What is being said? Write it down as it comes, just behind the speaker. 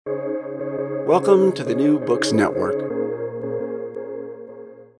Welcome to the New Books Network.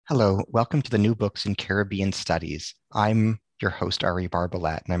 Hello, welcome to the New Books in Caribbean Studies. I'm your host, Ari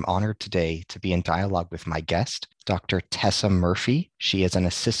Barbalat, and I'm honored today to be in dialogue with my guest, Dr. Tessa Murphy. She is an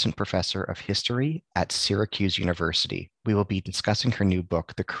assistant professor of history at Syracuse University. We will be discussing her new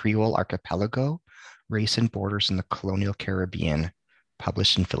book, The Creole Archipelago, Race and Borders in the Colonial Caribbean,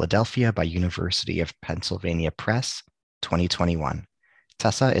 published in Philadelphia by University of Pennsylvania Press, 2021.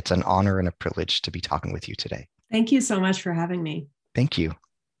 Tessa, it's an honor and a privilege to be talking with you today. Thank you so much for having me. Thank you.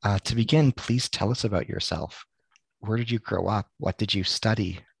 To begin, please tell us about yourself. Where did you grow up? What did you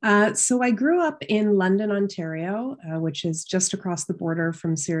study? So I grew up in London, Ontario, which is just across the border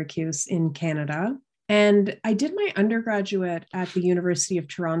from Syracuse in Canada. And I did my undergraduate at the University of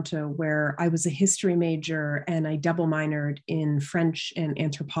Toronto, where I was a history major and I double minored in French and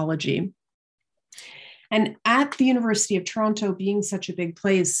anthropology. And at the University of Toronto, being such a big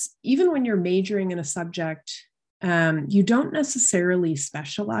place, even when you're majoring in a subject, you don't necessarily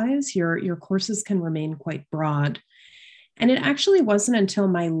specialize. Your courses can remain quite broad. And it actually wasn't until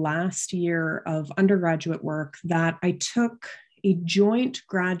my last year of undergraduate work that I took a joint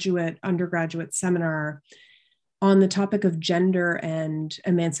undergraduate seminar on the topic of gender and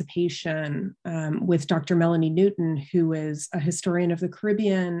emancipation with Dr. Melanie Newton, who is a historian of the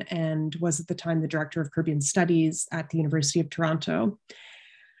Caribbean and was at the time the director of Caribbean Studies at the University of Toronto.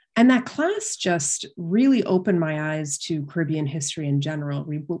 And that class just really opened my eyes to Caribbean history in general.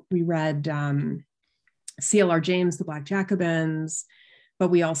 We read C.L.R. James, The Black Jacobins, but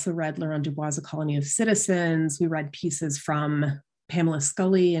we also read Laurent Dubois' A Colony of Citizens. We read pieces from Pamela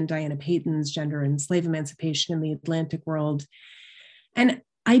Scully and Diana Payton's Gender and Slave Emancipation in the Atlantic World. And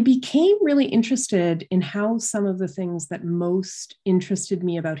I became really interested in how some of the things that most interested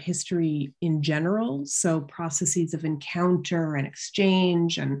me about history in general, so processes of encounter and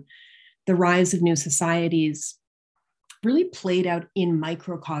exchange and the rise of new societies, really played out in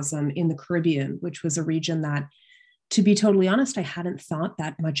microcosm in the Caribbean, which was a region that, to be totally honest, I hadn't thought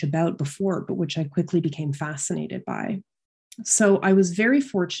that much about before, but which I quickly became fascinated by. So I was very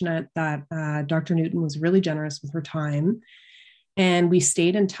fortunate that Dr. Newton was really generous with her time. And we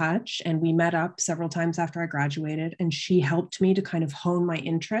stayed in touch and we met up several times after I graduated. And she helped me to kind of hone my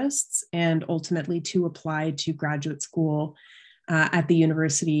interests and ultimately to apply to graduate school at the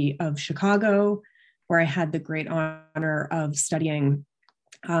University of Chicago, where I had the great honor of studying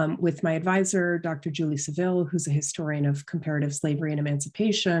with my advisor, Dr. Julie Saville, who's a historian of comparative slavery and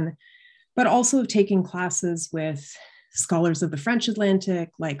emancipation, but also taking classes with scholars of the French Atlantic,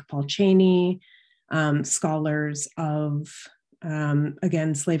 like Paul Cheney, scholars of,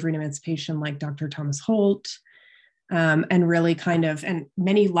 again, slavery and emancipation, like Dr. Thomas Holt, and really and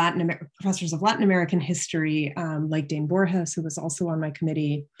many professors of Latin American history, like Dane Borges, who was also on my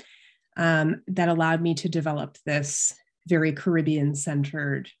committee, that allowed me to develop this very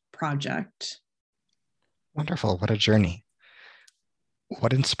Caribbean-centered project. Wonderful. What a journey.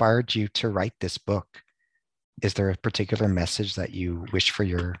 What inspired you to write this book? Is there a particular message that you wish for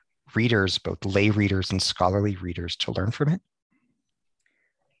your readers, both lay readers and scholarly readers, to learn from it?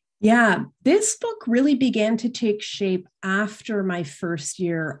 Yeah, this book really began to take shape after my first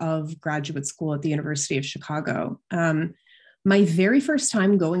year of graduate school at the University of Chicago. My very first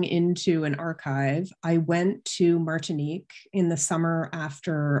time going into an archive, I went to Martinique in the summer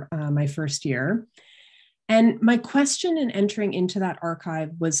after my first year. And my question in entering into that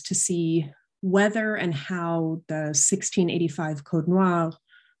archive was to see whether and how the 1685 Code Noir,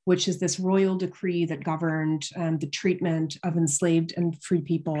 which is this royal decree that governed the treatment of enslaved and free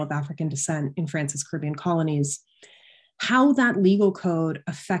people of African descent in France's Caribbean colonies, how that legal code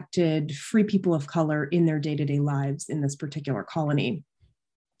affected free people of color in their day-to-day lives in this particular colony.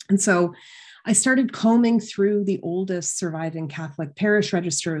 And so I started combing through the oldest surviving Catholic parish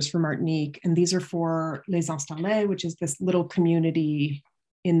registers for Martinique, and these are for Les Installés, which is this little community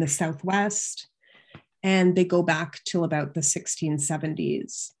in the Southwest, and they go back till about the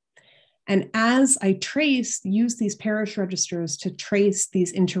 1670s. And as I use these parish registers to trace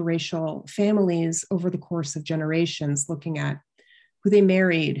these interracial families over the course of generations, looking at who they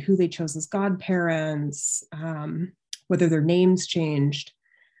married, who they chose as godparents, whether their names changed,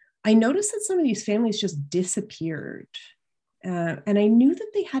 I noticed that some of these families just disappeared. And I knew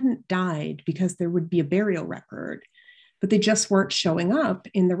that they hadn't died because there would be a burial record, but they just weren't showing up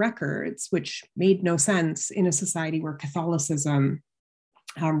in the records, which made no sense in a society where Catholicism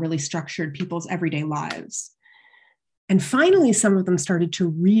really structured people's everyday lives. And finally, some of them started to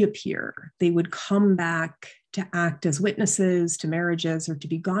reappear. They would come back to act as witnesses to marriages or to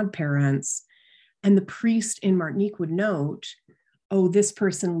be godparents. And the priest in Martinique would note, oh, this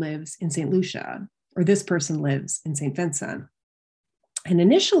person lives in St. Lucia, or this person lives in St. Vincent. And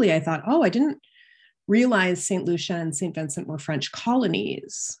initially I thought, oh, I didn't realize St. Lucia and St. Vincent were French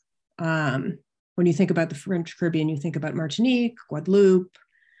colonies. When you think about the French Caribbean, you think about Martinique, Guadeloupe,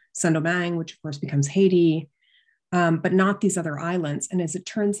 Saint-Domingue, which of course becomes Haiti, but not these other islands. And as it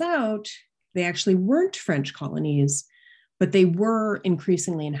turns out, they actually weren't French colonies, but they were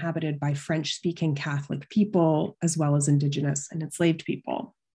increasingly inhabited by French-speaking Catholic people, as well as Indigenous and enslaved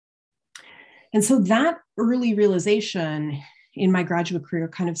people. And so that early realization in my graduate career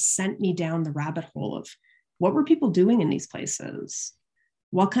kind of sent me down the rabbit hole of what were people doing in these places?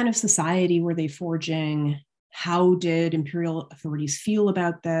 What kind of society were they forging? How did imperial authorities feel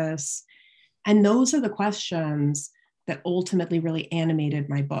about this? And those are the questions that ultimately really animated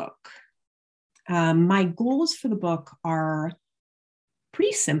my book. My goals for the book are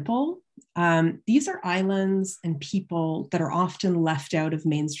pretty simple. These are islands and people that are often left out of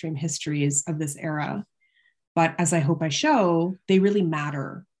mainstream histories of this era. But as I hope I show, they really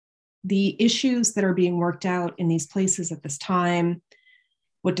matter. The issues that are being worked out in these places at this time,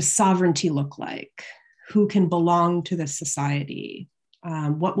 what does sovereignty look like? Who can belong to this society?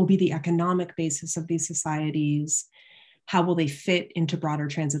 What will be the economic basis of these societies? How will they fit into broader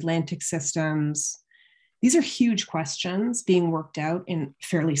transatlantic systems? These are huge questions being worked out in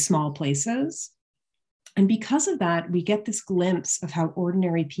fairly small places. And because of that, we get this glimpse of how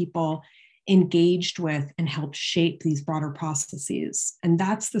ordinary people engaged with and helped shape these broader processes. And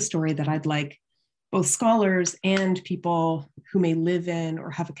that's the story that I'd like both scholars and people who may live in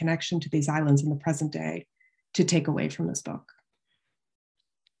or have a connection to these islands in the present day to take away from this book.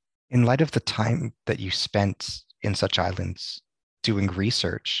 In light of the time that you spent in such islands doing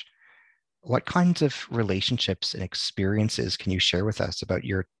research, what kinds of relationships and experiences can you share with us about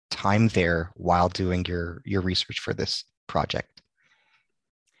your time there while doing your research for this project?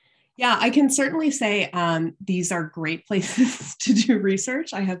 Yeah, I can certainly say these are great places to do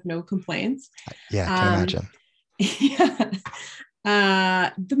research. I have no complaints. Yeah, I can imagine. Yeah.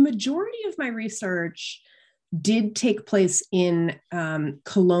 The majority of my research did take place in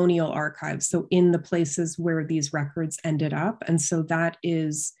colonial archives, so in the places where these records ended up. And so that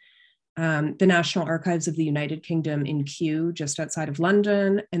is the National Archives of the United Kingdom in Kew, just outside of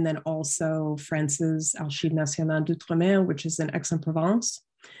London, and then also France's Archives Nationales d'Outre-mer, which is in Aix-en-Provence.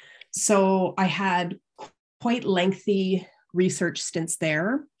 So I had quite lengthy research stints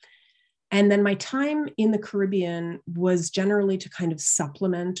there. And then my time in the Caribbean was generally to kind of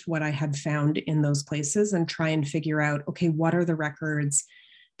supplement what I had found in those places and try and figure out, okay, what are the records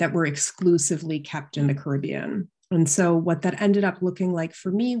that were exclusively kept in the Caribbean? And so what that ended up looking like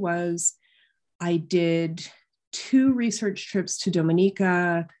for me was I did 2 research trips to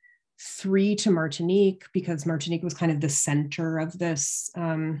Dominica, 3 to Martinique, because Martinique was kind of the center of this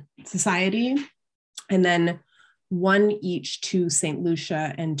society, and then 1 each to St.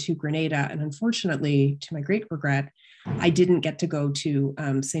 Lucia and to Grenada. And unfortunately, to my great regret, I didn't get to go to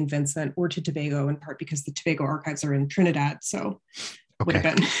St. Vincent or to Tobago, in part because the Tobago archives are in Trinidad, so would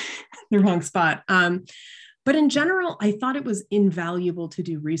have been the wrong spot. But in general, I thought it was invaluable to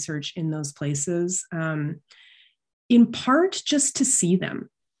do research in those places, in part just to see them.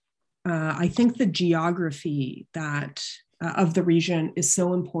 I think the geography of the region is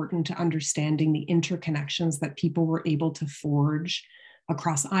so important to understanding the interconnections that people were able to forge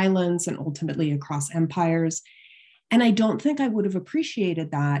across islands and ultimately across empires. And I don't think I would have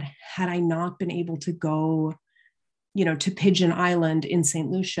appreciated that had I not been able to go, to Pigeon Island in St.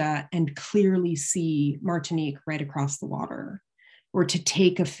 Lucia and clearly see Martinique right across the water, or to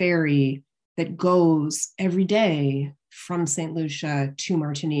take a ferry that goes every day from St. Lucia to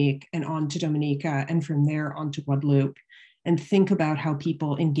Martinique and on to Dominica, and from there on to Guadeloupe, and think about how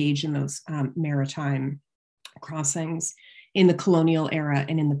people engage in those maritime crossings in the colonial era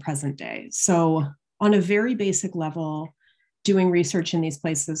and in the present day. So on a very basic level, doing research in these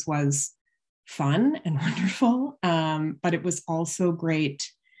places was fun and wonderful, but it was also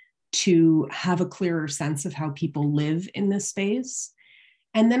great to have a clearer sense of how people live in this space.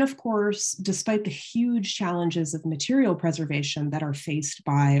 And then, of course, despite the huge challenges of material preservation that are faced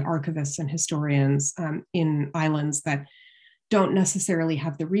by archivists and historians in islands that don't necessarily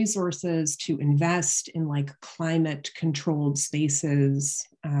have the resources to invest in climate-controlled spaces,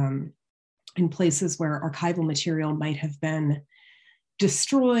 in places where archival material might have been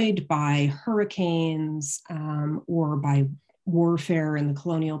destroyed by hurricanes or by warfare in the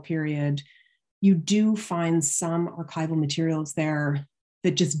colonial period, you do find some archival materials there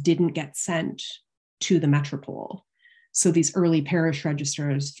that just didn't get sent to the metropole. So these early parish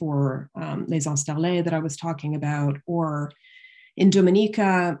registers for Les Anses d'Arlet that I was talking about, or in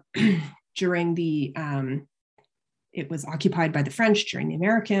Dominica during it was occupied by the French during the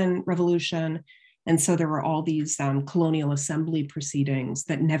American Revolution. And so there were all these colonial assembly proceedings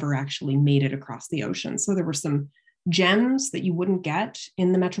that never actually made it across the ocean. So there were some gems that you wouldn't get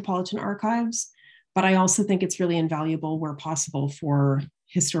in the Metropolitan Archives, but I also think it's really invaluable where possible for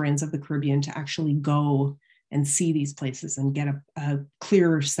historians of the Caribbean to actually go and see these places and get a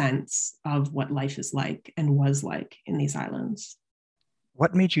clearer sense of what life is like and was like in these islands.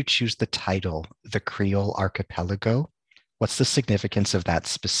 What made you choose the title, The Creole Archipelago? What's the significance of that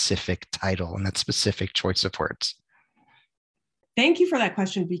specific title and that specific choice of words? Thank you for that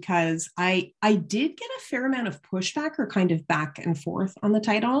question, because I did get a fair amount of pushback or kind of back and forth on the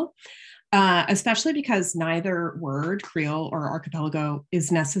title, especially because neither word, Creole or archipelago,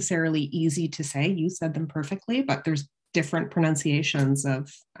 is necessarily easy to say. You said them perfectly, but there's different pronunciations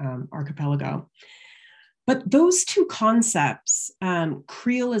of archipelago. But those two concepts,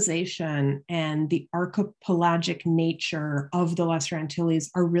 creolization and the archipelagic nature of the Lesser Antilles,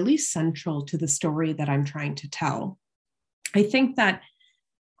 are really central to the story that I'm trying to tell. I think that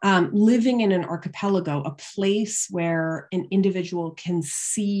living in an archipelago, a place where an individual can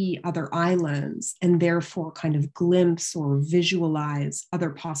see other islands and therefore kind of glimpse or visualize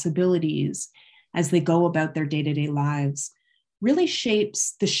other possibilities as they go about their day-to-day lives, really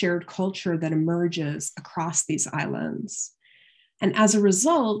shapes the shared culture that emerges across these islands. And as a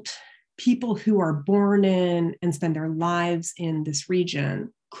result, people who are born in and spend their lives in this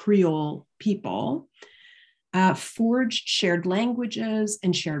region, Creole people, forged shared languages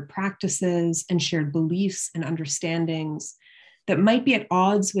and shared practices and shared beliefs and understandings that might be at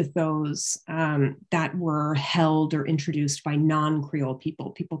odds with those that were held or introduced by non-Creole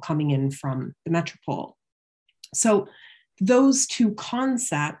people, people coming in from the metropole. So those two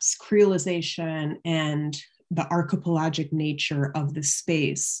concepts, creolization and the archipelagic nature of the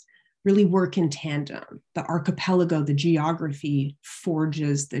space, really work in tandem. The archipelago, the geography,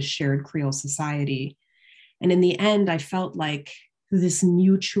 forges this shared Creole society. And in the end, I felt like this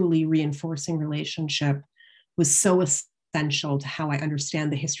mutually reinforcing relationship was so essential to how I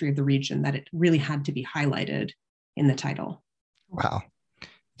understand the history of the region that it really had to be highlighted in the title. Wow.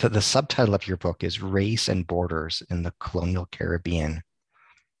 The subtitle of your book is Race and Borders in the Colonial Caribbean.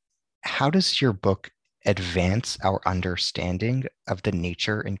 How does your book advance our understanding of the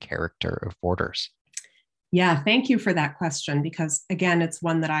nature and character of borders? Yeah, thank you for that question, because again, it's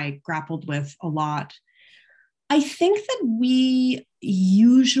one that I grappled with a lot. I think that we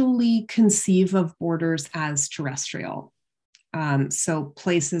usually conceive of borders as terrestrial. So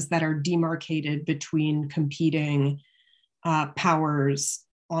places that are demarcated between competing powers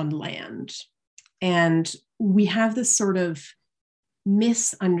on land. And we have this sort of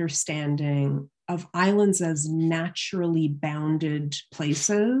misunderstanding of islands as naturally bounded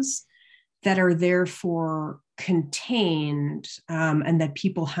places that are therefore contained, and that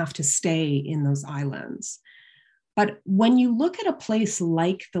people have to stay in those islands. But when you look at a place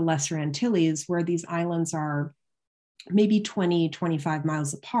like the Lesser Antilles, where these islands are maybe 20, 25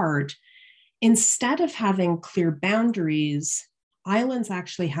 miles apart, instead of having clear boundaries, islands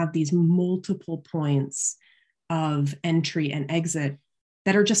actually have these multiple points of entry and exit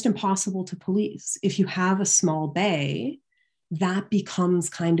that are just impossible to police. If you have a small bay, that becomes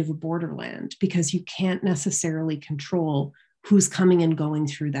kind of a borderland, because you can't necessarily control who's coming and going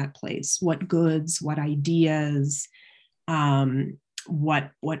through that place, what goods, what ideas,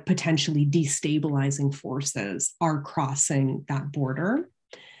 what potentially destabilizing forces are crossing that border.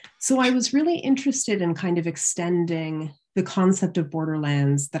 So I was really interested in kind of extending the concept of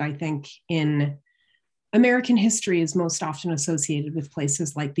borderlands that I think in American history is most often associated with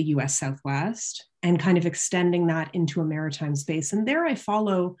places like the US Southwest, and kind of extending that into a maritime space. And there I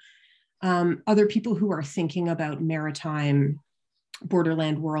follow other people who are thinking about maritime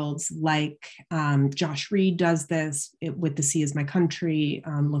borderland worlds, like Josh Reed does this with The Sea is My Country,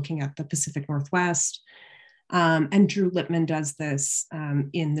 looking at the Pacific Northwest. And Drew Lippman does this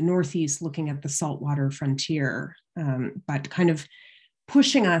in the Northeast, looking at the saltwater frontier, but kind of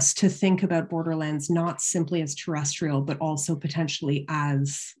pushing us to think about borderlands not simply as terrestrial, but also potentially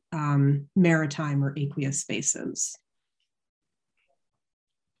as maritime or aqueous spaces.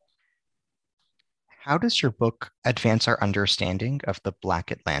 How does your book advance our understanding of the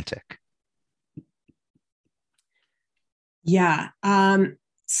Black Atlantic? Yeah,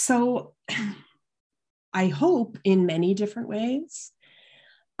 so I hope in many different ways.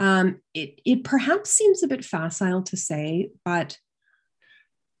 It perhaps seems a bit facile to say, but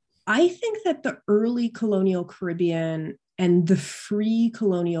I think that the early colonial Caribbean and the free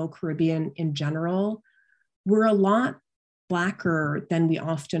colonial Caribbean in general were a lot Blacker than we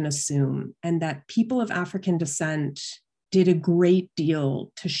often assume, and that people of African descent did a great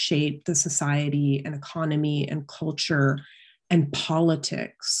deal to shape the society and economy and culture and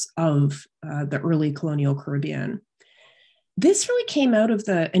politics of the early colonial Caribbean. This really came out of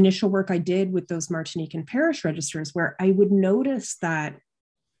the initial work I did with those Martinique and parish registers, where I would notice that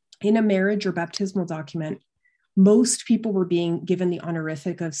in a marriage or baptismal document, most people were being given the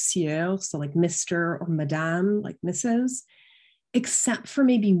honorific of Sieur, so like Mr. or Madame, like Mrs., except for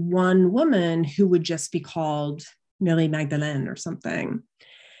maybe one woman who would just be called Marie Magdalene or something.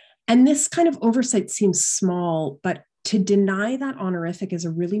 And this kind of oversight seems small, but to deny that honorific is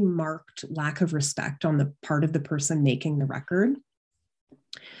a really marked lack of respect on the part of the person making the record.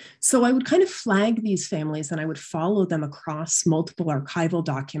 So I would kind of flag these families and I would follow them across multiple archival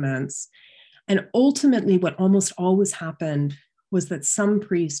documents. And ultimately, what almost always happened was that some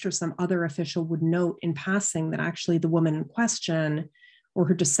priest or some other official would note in passing that actually the woman in question or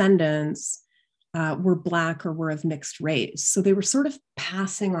her descendants were Black or were of mixed race. So they were sort of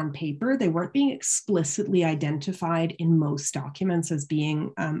passing on paper. They weren't being explicitly identified in most documents as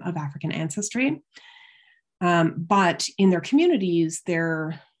being of African ancestry. But in their communities,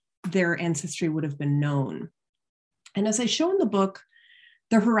 their ancestry would have been known. And as I show in the book,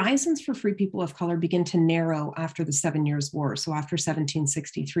 the horizons for free people of color begin to narrow after the 7 Years' War. So after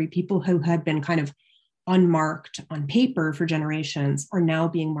 1763, people who had been kind of unmarked on paper for generations are now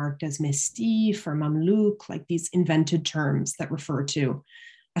being marked as Mestif or Mamluk, like these invented terms that refer to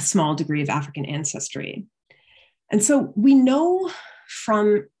a small degree of African ancestry. And so we know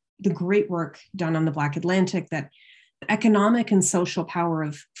from the great work done on the Black Atlantic that the economic and social power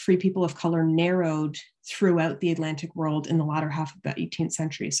of free people of color narrowed throughout the Atlantic world in the latter half of the 18th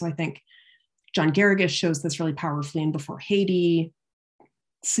century. So I think John Garrigus shows this really powerfully in Before Haiti.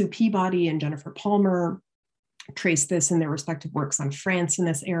 Sue Peabody and Jennifer Palmer trace this in their respective works on France in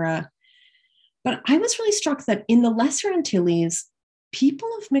this era. But I was really struck that in the Lesser Antilles, people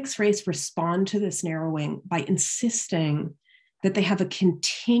of mixed race respond to this narrowing by insisting that they have a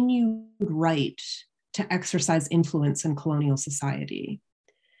continued right to exercise influence in colonial society.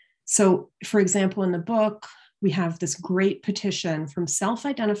 So, for example, in the book, we have this great petition from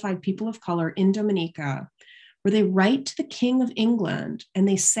self-identified people of color in Dominica, where they write to the King of England and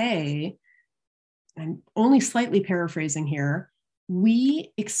they say, I'm only slightly paraphrasing here,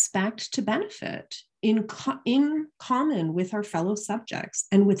 we expect to benefit in common with our fellow subjects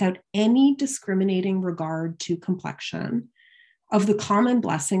and without any discriminating regard to complexion of the common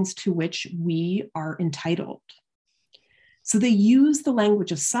blessings to which we are entitled. So they use the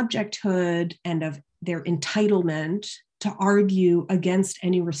language of subjecthood and of their entitlement to argue against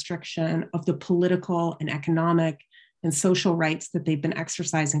any restriction of the political and economic and social rights that they've been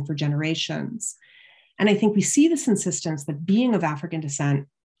exercising for generations. And I think we see this insistence that being of African descent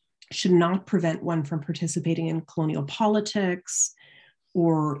should not prevent one from participating in colonial politics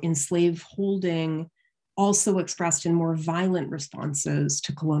or in slave holding, also expressed in more violent responses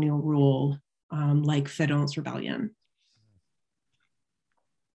to colonial rule, like Fédon's rebellion.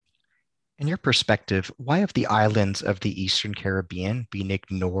 In your perspective, why have the islands of the Eastern Caribbean been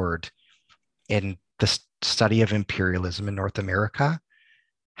ignored in the study of imperialism in North America?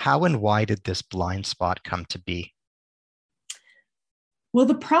 How and why did this blind spot come to be? Well,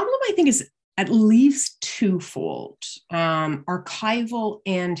 the problem, I think, is at least twofold, archival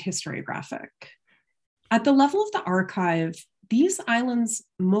and historiographic. At the level of the archive, these islands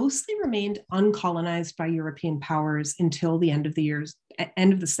mostly remained uncolonized by European powers until the end of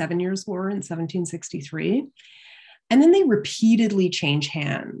the 7 Years' War in 1763. And then they repeatedly change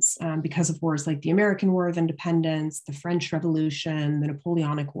hands because of wars like the American War of Independence, the French Revolution, the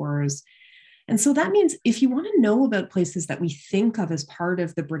Napoleonic Wars. And so that means if you want to know about places that we think of as part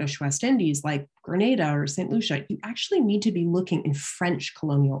of the British West Indies, like Grenada or St. Lucia, you actually need to be looking in French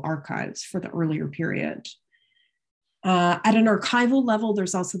colonial archives for the earlier period. At an archival level,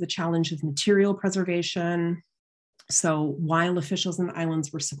 there's also the challenge of material preservation. So while officials in the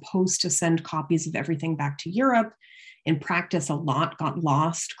islands were supposed to send copies of everything back to Europe, in practice, a lot got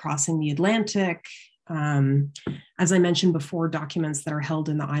lost crossing the Atlantic. As I mentioned before, documents that are held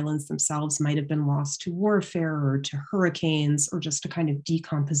in the islands themselves might have been lost to warfare or to hurricanes or just to kind of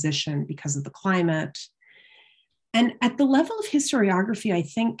decomposition because of the climate. And at the level of historiography, I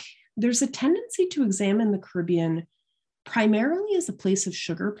think there's a tendency to examine the Caribbean primarily as a place of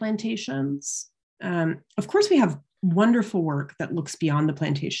sugar plantations. Of course, we have wonderful work that looks beyond the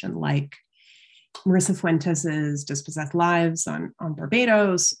plantation, like Marissa Fuentes' Dispossessed Lives on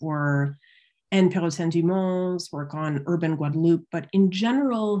Barbados, or Anne Perrotin-Dumont's work on urban Guadeloupe. But in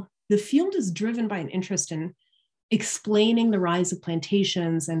general, the field is driven by an interest in explaining the rise of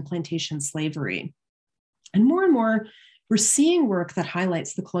plantations and plantation slavery. And more, we're seeing work that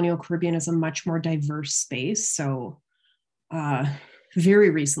highlights the colonial Caribbean as a much more diverse space. So very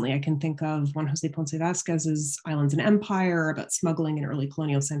recently, I can think of Juan Jose Ponce Vasquez's Islands and Empire about smuggling in early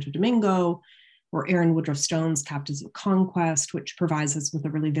colonial Santo Domingo, or Aaron Woodruff Stone's Captives of Conquest, which provides us with a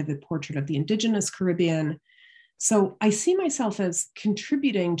really vivid portrait of the indigenous Caribbean. So I see myself as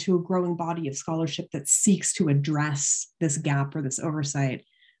contributing to a growing body of scholarship that seeks to address this gap or this oversight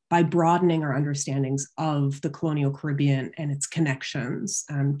by broadening our understandings of the colonial Caribbean and its connections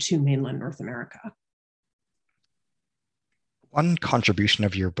to mainland North America. One contribution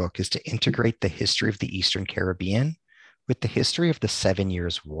of your book is to integrate the history of the Eastern Caribbean with the history of the 7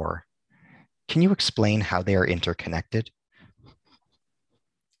 Years' War. Can you explain how they are interconnected?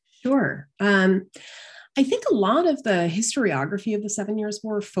 Sure. I think a lot of the historiography of the 7 Years'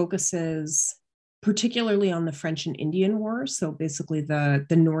 War focuses particularly on the French and Indian War, so basically the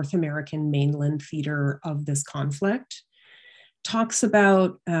North American mainland theater of this conflict. Talks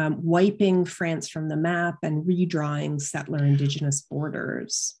about wiping France from the map and redrawing settler indigenous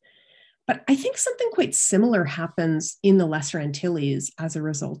borders. But I think something quite similar happens in the Lesser Antilles as a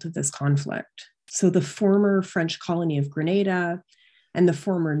result of this conflict. So the former French colony of Grenada and the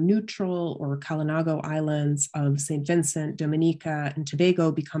former neutral or Kalinago Islands of St. Vincent, Dominica, and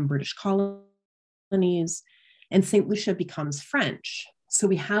Tobago become British colonies, and St. Lucia becomes French. So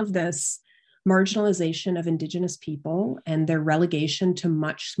we have this marginalization of indigenous people and their relegation to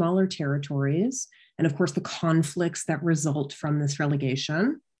much smaller territories, and of course the conflicts that result from this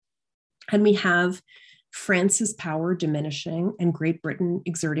relegation. And we have France's power diminishing and Great Britain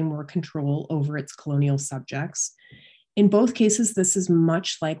exerting more control over its colonial subjects. In both cases, this is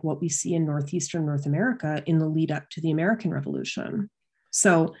much like what we see in northeastern North America in the lead up to the American Revolution.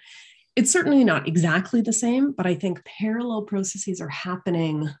 So it's certainly not exactly the same, but I think parallel processes are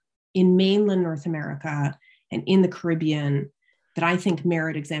happening in mainland North America and in the Caribbean that I think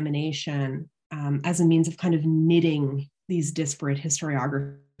merit examination as a means of kind of knitting these disparate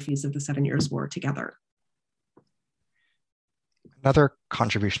historiographies of the 7 Years' War together. Another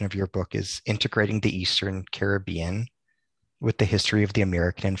contribution of your book is integrating the Eastern Caribbean with the history of the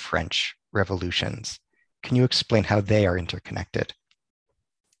American and French revolutions. Can you explain how they are interconnected?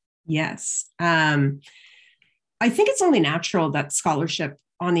 Yes. I think it's only natural that scholarship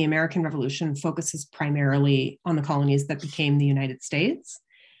on the American Revolution focuses primarily on the colonies that became the United States.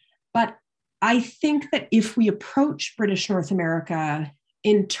 But I think that if we approach British North America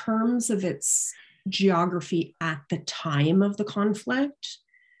in terms of its geography at the time of the conflict,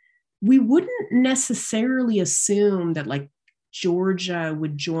 we wouldn't necessarily assume that like Georgia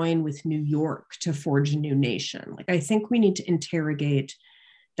would join with New York to forge a new nation. Like I think we need to interrogate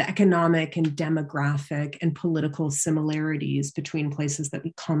the economic and demographic and political similarities between places that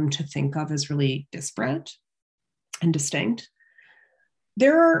we come to think of as really disparate and distinct.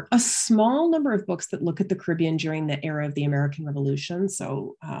 There are a small number of books that look at the Caribbean during the era of the American Revolution.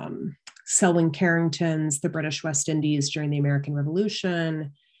 So Selwyn Carrington's The British West Indies during the American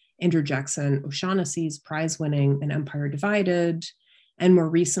Revolution, Andrew Jackson O'Shaughnessy's prize-winning An Empire Divided, and more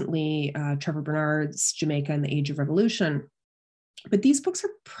recently, Trevor Bernard's Jamaica and the Age of Revolution. But these books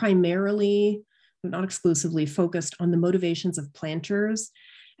are primarily, but not exclusively, focused on the motivations of planters,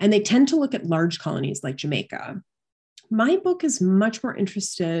 and they tend to look at large colonies like Jamaica. My book is much more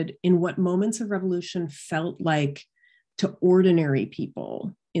interested in what moments of revolution felt like to ordinary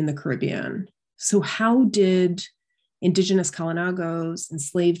people in the Caribbean. So how did indigenous Kalinagos,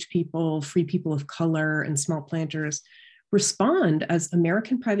 enslaved people, free people of color, and small planters respond as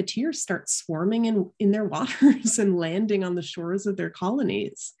American privateers start swarming in their waters and landing on the shores of their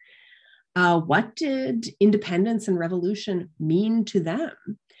colonies? What did independence and revolution mean to them?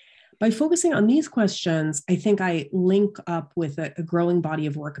 By focusing on these questions, I think I link up with a growing body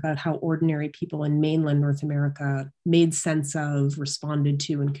of work about how ordinary people in mainland North America made sense of, responded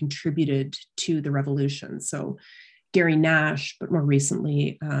to, and contributed to the revolution. So Gary Nash, but more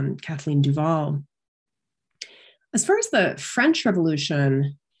recently, Kathleen Duval. As far as the French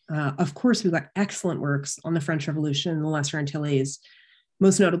Revolution, of course, we've got excellent works on the French Revolution in the Lesser Antilles,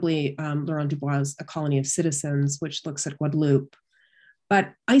 most notably Laurent Dubois' A Colony of Citizens, which looks at Guadeloupe.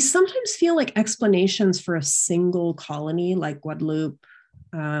 But I sometimes feel like explanations for a single colony like Guadeloupe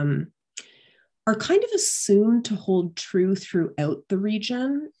are kind of assumed to hold true throughout the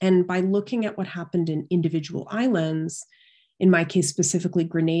region. And by looking at what happened in individual islands, in my case specifically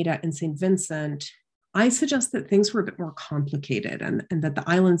Grenada and St. Vincent, I suggest that things were a bit more complicated and that the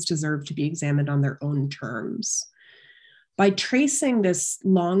islands deserve to be examined on their own terms. by tracing this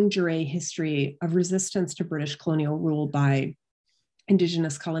longue durée history of resistance to British colonial rule by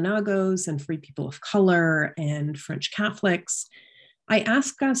Indigenous Kalinagos and free people of color and French Catholics, I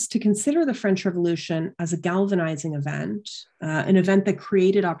ask us to consider the French Revolution as a galvanizing event, an event that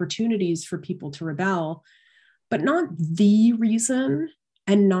created opportunities for people to rebel, but not the reason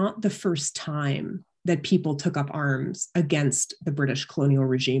and not the first time that people took up arms against the British colonial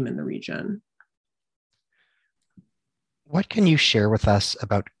regime in the region. What can you share with us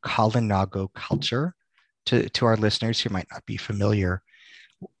about Kalinago culture to our listeners who might not be familiar?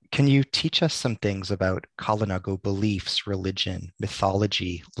 Can you teach us some things about Kalinago beliefs, religion,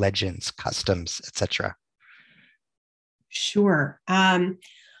 mythology, legends, customs, etc.? Sure.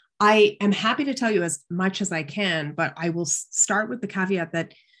 I am happy to tell you as much as I can, but I will start with the caveat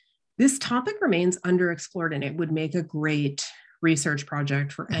that this topic remains underexplored and it would make a great research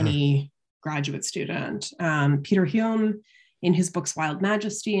project for any graduate student. Peter Hume, in his books Wild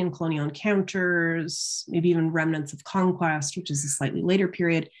Majesty and Colonial Encounters, maybe even Remnants of Conquest, which is a slightly later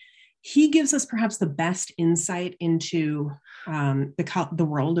period, he gives us perhaps the best insight into the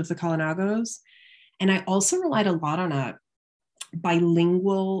world of the Kalinagos. And I also relied a lot on a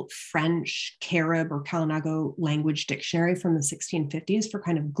bilingual French, Carib, or Kalinago language dictionary from the 1650s for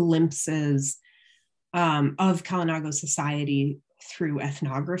kind of glimpses of Kalinago society through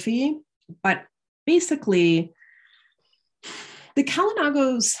ethnography. But basically, the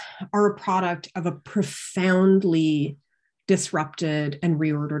Kalinagos are a product of a profoundly disrupted and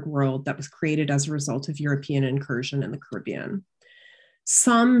reordered world that was created as a result of European incursion in the Caribbean.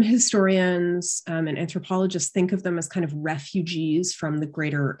 Some historians and anthropologists think of them as kind of refugees from the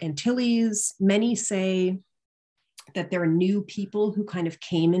Greater Antilles. Many say that they're new people who kind of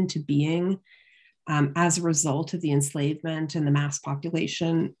came into being as a result of the enslavement and the mass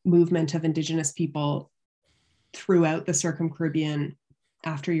population movement of Indigenous people throughout the Circum-Caribbean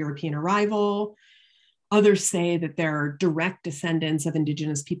after European arrival. Others say that they're direct descendants of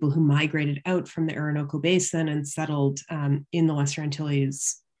Indigenous people who migrated out from the Orinoco Basin and settled in the Lesser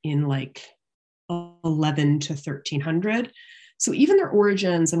Antilles in like 11 to 1300. So even their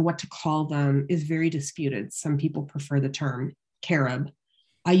origins and what to call them is very disputed. Some people prefer the term Carib.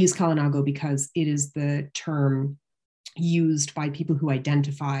 I use Kalinago because it is the term used by people who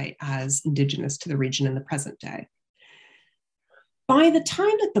identify as Indigenous to the region in the present day. By the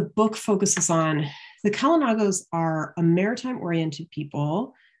time that the book focuses on, the Kalinagos are a maritime-oriented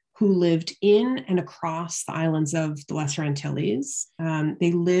people who lived in and across the islands of the Lesser Antilles.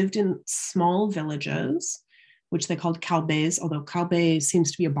 They lived in small villages, which they called calbés, although calbé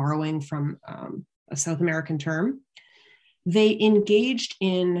seems to be a borrowing from a South American term. They engaged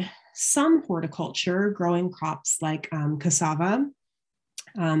in some horticulture, growing crops like cassava,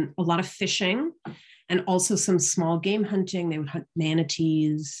 a lot of fishing, and also some small game hunting. They would hunt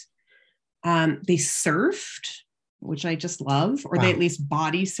manatees. They surfed, which I just love, or they at least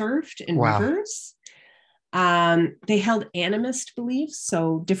body surfed in rivers. They held animist beliefs.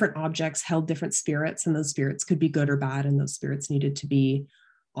 So different objects held different spirits, and those spirits could be good or bad, and those spirits needed to be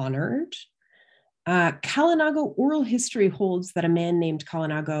honored. Kalinago oral history holds that a man named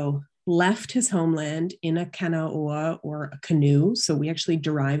Kalinago left his homeland in a kanaoa, or a canoe. So we actually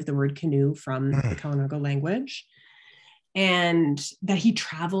derive the word canoe from the Kalinago language. And that he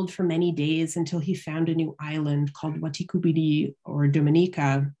traveled for many days until he found a new island called Waitikubiri, or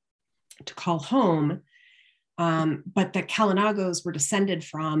Dominica, to call home. But that Kalinagos were descended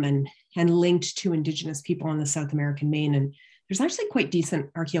from and linked to Indigenous people on the South American main. And there's actually quite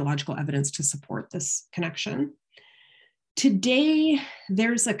decent archaeological evidence to support this connection. Today,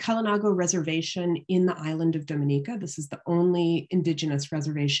 there's a Kalinago reservation in the island of Dominica. This is the only Indigenous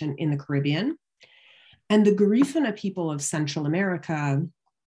reservation in the Caribbean. And the Garifuna people of Central America,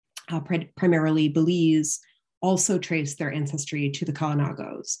 primarily Belize, also trace their ancestry to the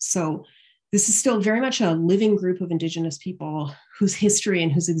Kalinagos. So this is still very much a living group of Indigenous people whose history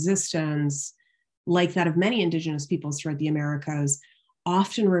and whose existence, like that of many Indigenous peoples throughout the Americas,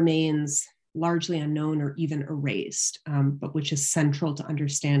 often remains largely unknown or even erased, but which is central to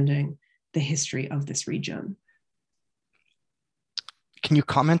understanding the history of this region. Can you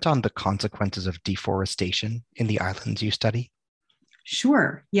comment on the consequences of deforestation in the islands you study?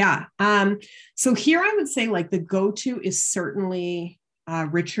 Sure, yeah. So here I would say like the go-to is certainly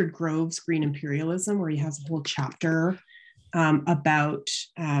Richard Grove's Green Imperialism, where he has a whole chapter about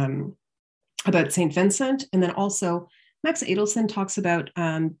St. Vincent. And then also Max Adelson talks about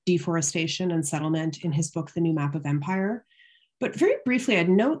deforestation and settlement in his book, The New Map of Empire. But very briefly, I'd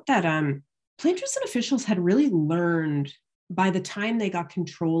note that planters and officials had really learned by the time they got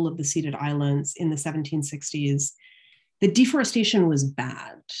control of the ceded islands in the 1760s that deforestation was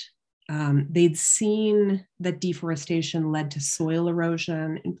bad. They'd seen that deforestation led to soil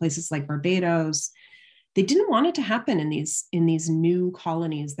erosion in places like Barbados. They didn't want it to happen in these new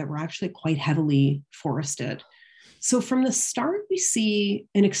colonies that were actually quite heavily forested. So from the start, we see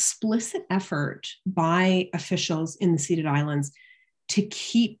an explicit effort by officials in the ceded islands to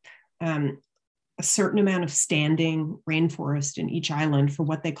keep a certain amount of standing rainforest in each island for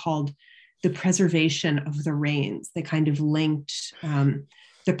what they called the preservation of the rains. They kind of linked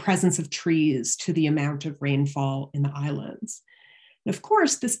the presence of trees to the amount of rainfall in the islands. And of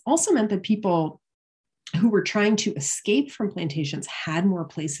course, this also meant that people who were trying to escape from plantations had more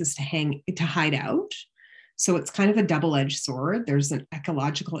places to hide out. So it's kind of a double-edged sword. There's an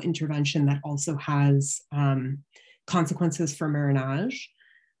ecological intervention that also has consequences for marronage.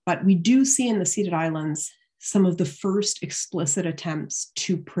 But we do see in the ceded islands some of the first explicit attempts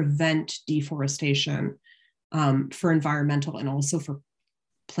to prevent deforestation for environmental and also for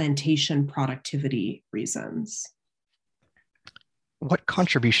plantation productivity reasons. What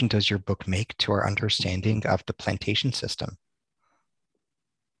contribution does your book make to our understanding of the plantation system?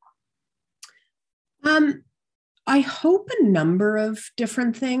 I hope a number of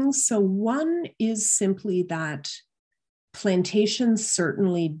different things. So one is simply that plantations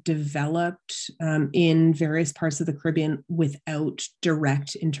certainly developed in various parts of the Caribbean without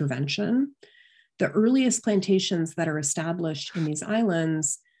direct intervention. The earliest plantations that are established in these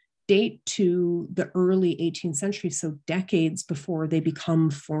islands date to the early 18th century, so decades before they become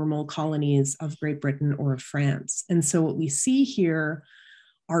formal colonies of Great Britain or of France. And so what we see here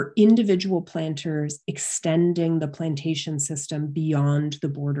are individual planters extending the plantation system beyond the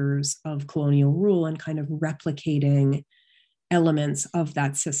borders of colonial rule and kind of replicating elements of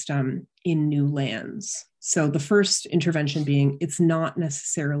that system in new lands. So the first intervention being, it's not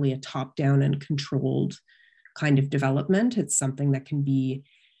necessarily a top-down and controlled kind of development. It's something that can be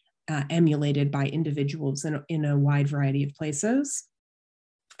emulated by individuals in a wide variety of places.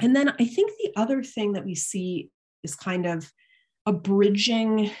 And then I think the other thing that we see is kind of a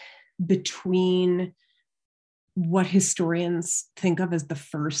bridging between what historians think of as the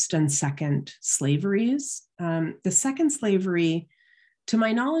first and second slaveries. The second slavery, to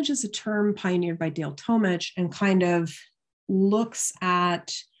my knowledge, is a term pioneered by Dale Tomich and kind of looks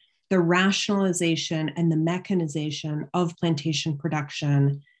at the rationalization and the mechanization of plantation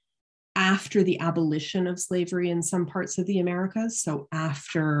production after the abolition of slavery in some parts of the Americas. So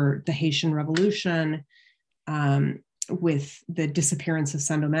after the Haitian Revolution, with the disappearance of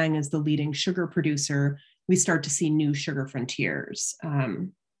Saint-Domingue as the leading sugar producer, we start to see new sugar frontiers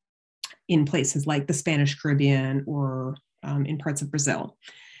in places like the Spanish Caribbean or in parts of Brazil.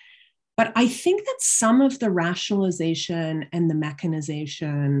 But I think that some of the rationalization and the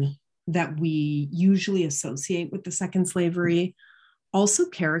mechanization that we usually associate with the second slavery also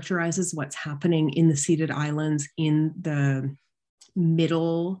characterizes what's happening in the ceded islands in the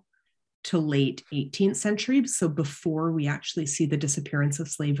middle to late 18th century. So before we actually see the disappearance of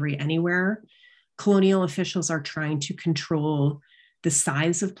slavery anywhere, colonial officials are trying to control the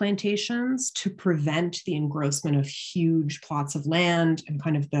size of plantations to prevent the engrossment of huge plots of land and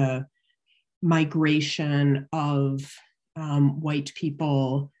kind of the migration of white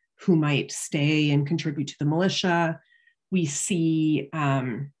people who might stay and contribute to the militia. We see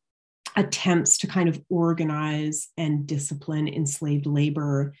attempts to kind of organize and discipline enslaved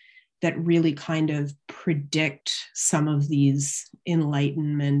labor that really kind of predict some of these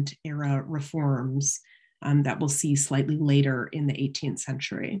Enlightenment era reforms that we'll see slightly later in the 18th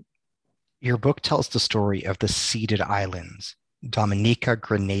century. Your book tells the story of the ceded islands, Dominica,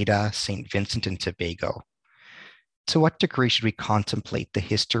 Grenada, St. Vincent, and Tobago. To what degree should we contemplate the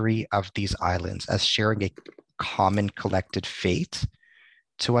history of these islands as sharing a common collected fate?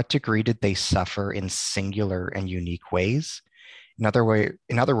 To what degree did they suffer in singular and unique ways? In other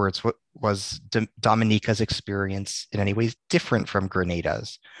words, what was Dominica's experience in any ways different from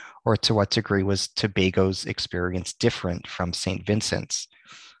Grenada's? Or to what degree was Tobago's experience different from St. Vincent's?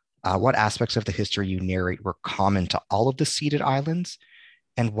 What aspects of the history you narrate were common to all of the ceded islands?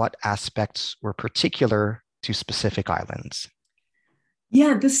 And what aspects were particular to specific islands?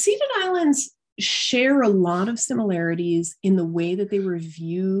 Yeah, the ceded islands share a lot of similarities in the way that they were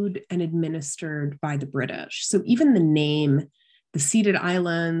viewed and administered by the British. So even the name, the ceded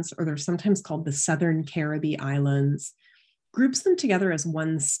islands, or they're sometimes called the Southern Caribbee Islands, groups them together as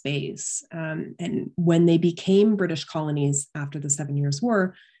one space. And when they became British colonies after the 7 Years'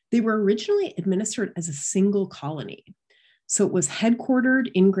 War, they were originally administered as a single colony. So it was headquartered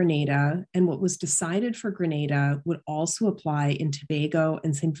in Grenada, and what was decided for Grenada would also apply in Tobago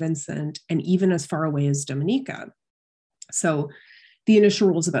and St. Vincent, and even as far away as Dominica. So the initial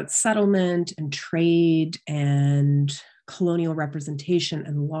rules about settlement and trade and colonial representation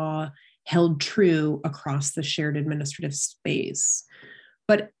and law held true across the shared administrative space.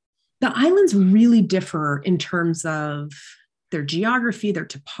 But the islands really differ in terms of their geography, their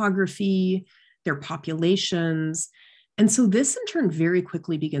topography, their populations. And so this in turn very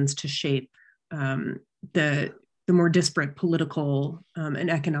quickly begins to shape the more disparate political and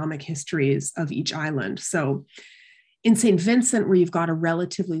economic histories of each island. So in St. Vincent, where you've got a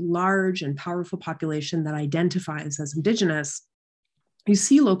relatively large and powerful population that identifies as Indigenous, you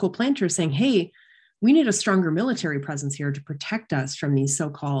see local planters saying, hey, we need a stronger military presence here to protect us from these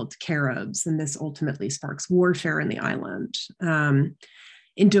so-called Caribs, and this ultimately sparks warfare in the island.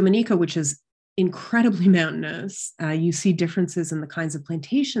 In Dominica, which is incredibly mountainous, you see differences in the kinds of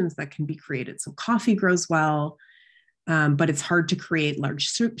plantations that can be created. So coffee grows well, but it's hard to create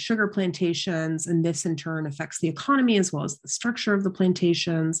large sugar plantations, and this in turn affects the economy as well as the structure of the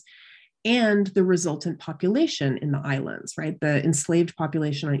plantations and the resultant population in the islands, right? The enslaved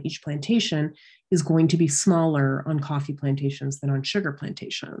population on each plantation is going to be smaller on coffee plantations than on sugar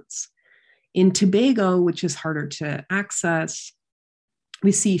plantations. In Tobago, which is harder to access,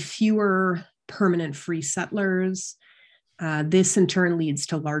 we see fewer permanent free settlers. This in turn leads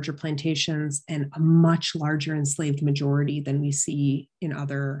to larger plantations and a much larger enslaved majority than we see in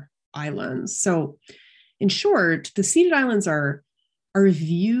other islands. So in short, the ceded islands are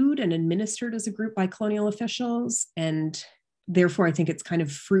viewed and administered as a group by colonial officials. And therefore, I think it's kind of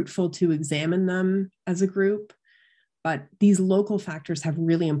fruitful to examine them as a group. But these local factors have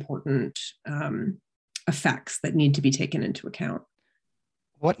really important effects that need to be taken into account.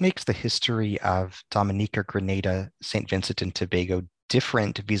 What makes the history of Dominica, Grenada, St. Vincent, and Tobago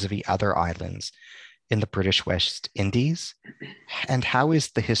different vis-a-vis other islands in the British West Indies? And how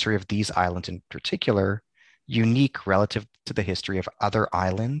is the history of these islands in particular unique relative to the history of other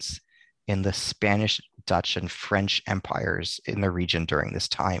islands in the Spanish, Dutch, and French empires in the region during this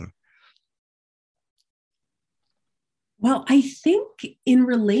time? Well, I think in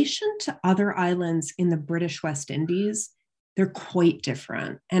relation to other islands in the British West Indies, they're quite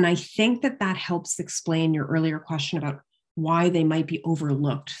different. And I think that helps explain your earlier question about why they might be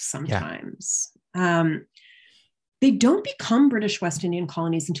overlooked sometimes. Yeah. They don't become British West Indian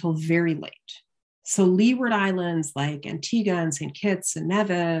colonies until very late. So leeward islands like Antigua and St. Kitts and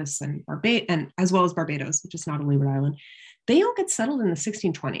Nevis and Barbados, and as well as Barbados, which is not a leeward island, they all get settled in the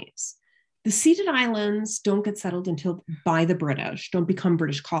 1620s. The ceded islands don't get settled by the British, don't become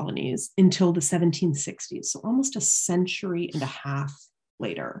British colonies until the 1760s, so almost a century and a half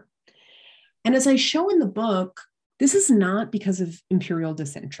later. And as I show in the book, this is not because of imperial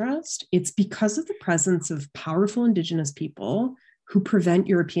disinterest. It's because of the presence of powerful Indigenous people who prevent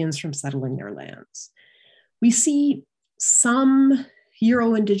Europeans from settling their lands. We see some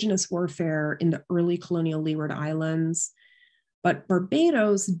Euro-Indigenous warfare in the early colonial Leeward Islands, but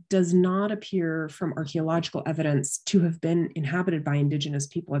Barbados does not appear from archaeological evidence to have been inhabited by Indigenous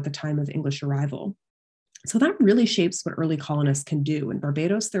people at the time of English arrival. So that really shapes what early colonists can do. In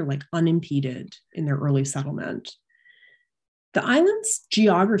Barbados, they're like unimpeded in their early settlement. The island's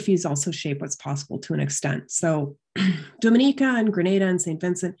geographies also shape what's possible to an extent. So Dominica and Grenada and St.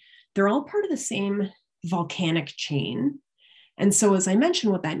 Vincent, they're all part of the same volcanic chain. And so as I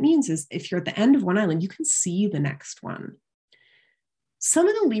mentioned, what that means is if you're at the end of one island, you can see the next one. Some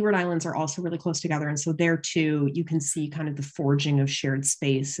of the Leeward Islands are also really close together. And so there too, you can see kind of the forging of shared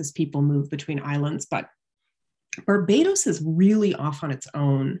space as people move between islands. But Barbados is really off on its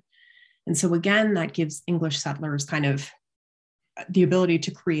own. And so again, that gives English settlers kind of the ability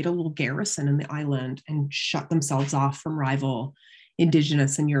to create a little garrison in the island and shut themselves off from rival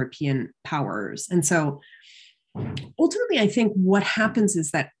Indigenous and European powers. And so ultimately, I think what happens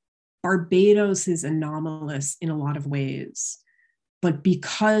is that Barbados is anomalous in a lot of ways. But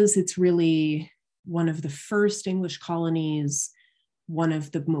because it's really one of the first English colonies, one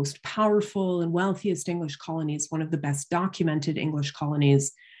of the most powerful and wealthiest English colonies, one of the best documented English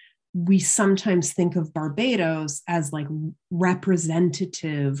colonies, we sometimes think of Barbados as like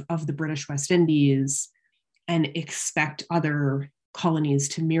representative of the British West Indies and expect other colonies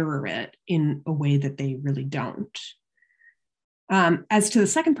to mirror it in a way that they really don't. As to the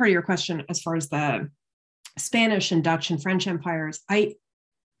second part of your question, as far as the Spanish and Dutch and French empires, I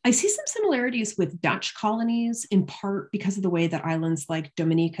see some similarities with Dutch colonies, in part because of the way that islands like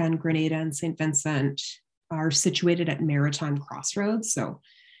Dominica and Grenada and St. Vincent are situated at maritime crossroads. So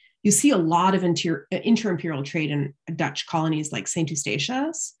you see a lot of inter-imperial trade in Dutch colonies like St.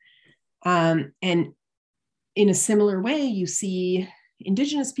 Eustatius. And in a similar way, you see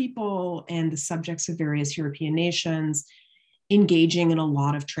Indigenous people and the subjects of various European nations engaging in a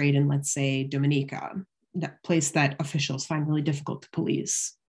lot of trade in, let's say, Dominica, that place that officials find really difficult to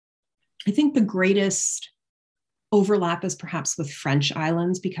police. I think the greatest overlap is perhaps with French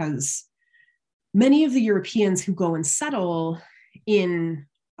islands, because many of the Europeans who go and settle in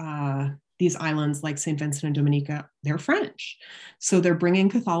these islands like St. Vincent and Dominica, they're French. So they're bringing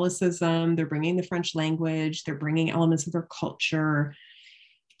Catholicism, they're bringing the French language, they're bringing elements of their culture.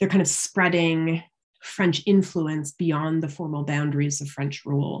 They're kind of spreading French influence beyond the formal boundaries of French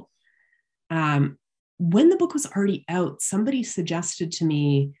rule. When the book was already out, somebody suggested to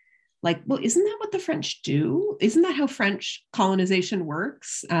me, like, well, isn't that what the French do? Isn't that how French colonization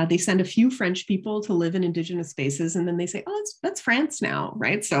works? They send a few French people to live in indigenous spaces, and then they say, oh, that's France now,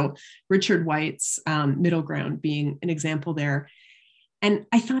 right? So Richard White's Middle Ground being an example there. And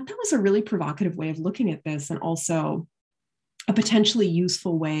I thought that was a really provocative way of looking at this, and also a potentially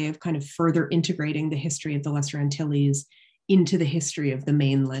useful way of kind of further integrating the history of the Lesser Antilles into the history of the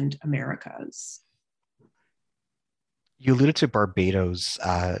mainland Americas. You alluded to Barbados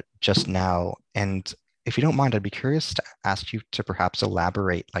just now, and if you don't mind, I'd be curious to ask you to perhaps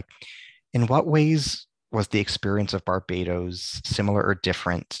elaborate, like, in what ways was the experience of Barbados similar or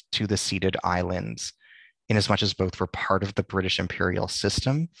different to the ceded islands, in as much as both were part of the British imperial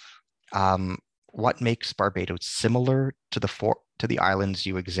system? What makes Barbados similar to the islands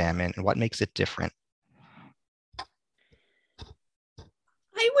you examine, and what makes it different?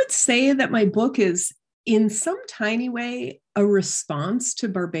 I would say that my book is, in some tiny way, a response to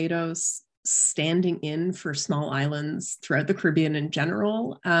Barbados standing in for small islands throughout the Caribbean in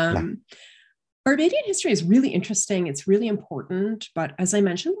general. Barbadian history is really interesting. It's really important. But as I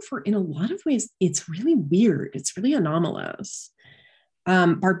mentioned before, in a lot of ways, it's really weird. It's really anomalous.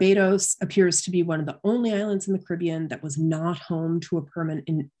 Barbados appears to be one of the only islands in the Caribbean that was not home to a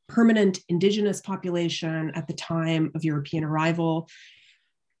permanent indigenous population at the time of European arrival.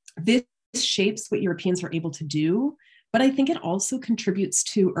 This shapes what Europeans are able to do, but I think it also contributes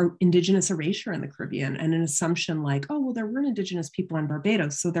to our indigenous erasure in the Caribbean, and an assumption like, oh, well, there weren't indigenous people in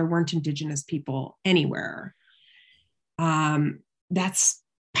Barbados, so there weren't indigenous people anywhere. That's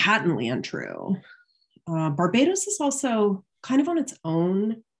patently untrue. Barbados is also kind of on its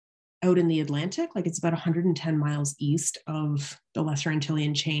own out in the Atlantic, like it's about 110 miles east of the Lesser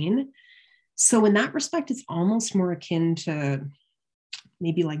Antillean chain. So in that respect, it's almost more akin to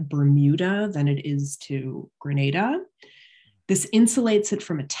maybe like Bermuda than it is to Grenada. This insulates it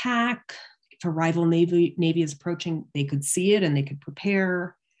from attack. If a rival navy is approaching, they could see it and they could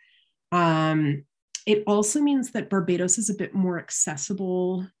prepare. It also means that Barbados is a bit more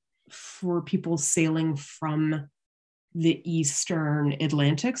accessible for people sailing from the Eastern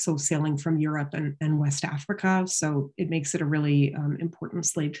Atlantic, so sailing from Europe and West Africa. So it makes it a really important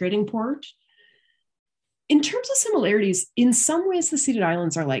slave trading port. In terms of similarities, in some ways, the Ceded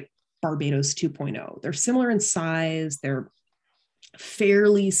Islands are like Barbados 2.0. They're similar in size. They're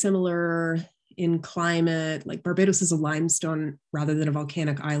fairly similar in climate. Like Barbados is a limestone rather than a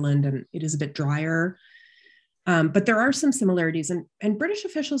volcanic island, and it is a bit drier. But there are some similarities. And British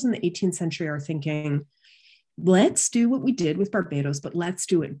officials in the 18th century are thinking, let's do what we did with Barbados, but let's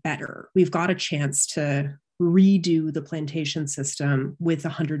do it better. We've got a chance to redo the plantation system with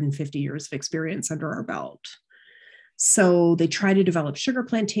 150 years of experience under our belt. So they try to develop sugar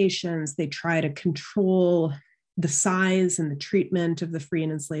plantations. They try to control the size and the treatment of the free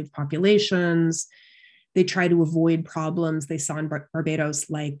and enslaved populations. They try to avoid problems they saw in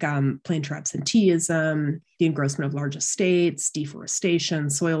Barbados, like planter absenteeism, the engrossment of large estates, deforestation,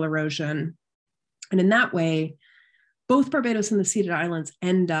 soil erosion. And in that way, both Barbados and the Ceded Islands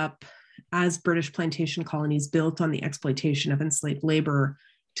end up as British plantation colonies built on the exploitation of enslaved labor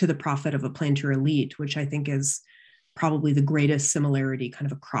to the profit of a planter elite, which I think is probably the greatest similarity kind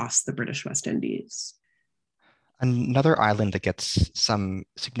of across the British West Indies. Another island that gets some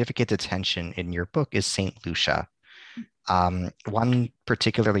significant attention in your book is St. Lucia. One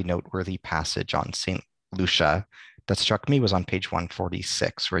particularly noteworthy passage on St. Lucia that struck me was on page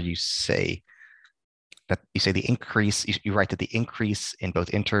 146, where you write that the increase in both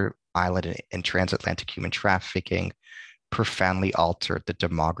inter-island and transatlantic human trafficking profoundly altered the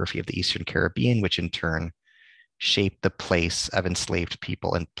demography of the Eastern Caribbean, which in turn shaped the place of enslaved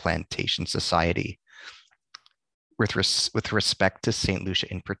people in plantation society. With respect to St.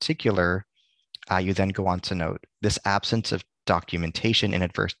 Lucia in particular, you then go on to note, this absence of documentation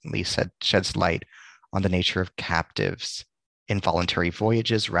inadvertently sheds light on the nature of captives involuntary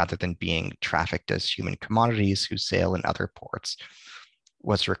voyages rather than being trafficked as human commodities who sail in other ports.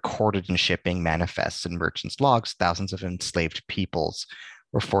 Was recorded in shipping manifests and merchants' logs. Thousands of enslaved peoples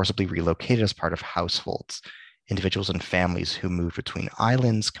were forcibly relocated as part of households individuals and families who moved between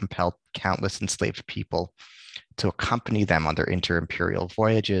islands compelled countless enslaved people to accompany them on their inter-imperial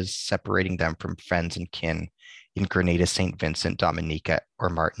voyages, separating them from friends and kin in Grenada, St. Vincent, Dominica, or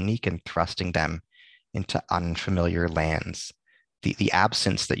Martinique, and thrusting them into unfamiliar lands. The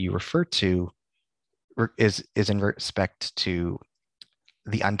absence that you refer to is in respect to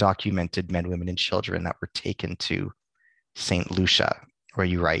the undocumented men, women, and children that were taken to St. Lucia, where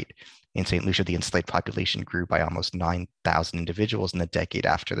you write, in St. Lucia, the enslaved population grew by almost 9,000 individuals in the decade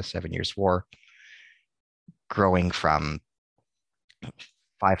after the 7 Years' War, growing from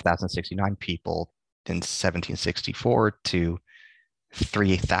 5,069 people in 1764 to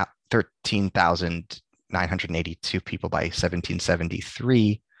 13,982 people by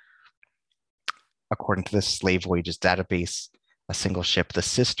 1773. According to the Slave Voyages database, a single ship, the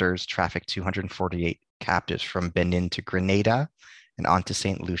Sisters, trafficked 248 captives from Benin to Grenada and onto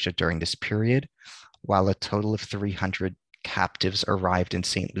St. Lucia during this period, while a total of 300 captives arrived in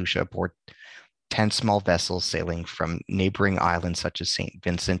St. Lucia aboard 10 small vessels sailing from neighboring islands such as St.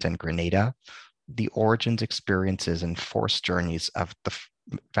 Vincent and Grenada. The origins, experiences, and forced journeys of the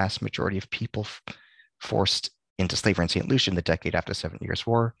vast majority of people forced into slavery in St. Lucia in the decade after the 7 Years'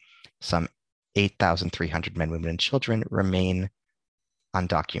 War, some 8,300 men, women, and children, remain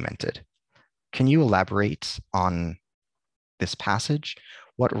undocumented. Can you elaborate on this passage?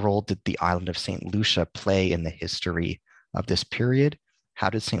 What role did the island of St. Lucia play in the history of this period? How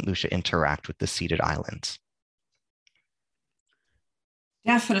did St. Lucia interact with the ceded islands?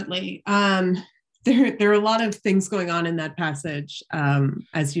 Definitely. There are a lot of things going on in that passage,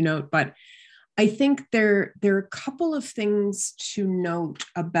 as you note, but I think there are a couple of things to note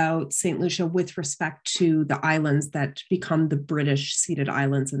about St. Lucia with respect to the islands that become the British ceded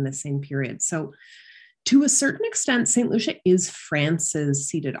islands in the same period. So to a certain extent, St. Lucia is France's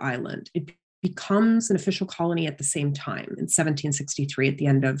ceded island. It becomes an official colony at the same time in 1763 at the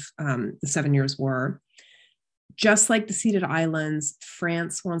end of the 7 Years' War. Just like the ceded islands,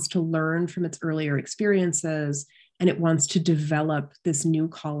 France wants to learn from its earlier experiences, and it wants to develop this new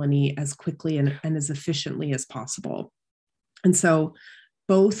colony as quickly and as efficiently as possible. And so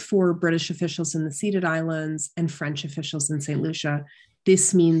both for British officials in the ceded islands and French officials in St. Lucia,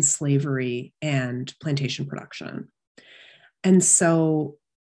 this means slavery and plantation production. And so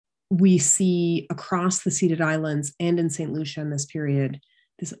we see across the ceded islands and in St. Lucia in this period,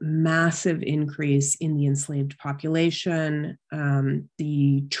 this massive increase in the enslaved population,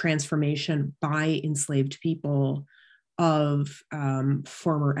 the transformation by enslaved people of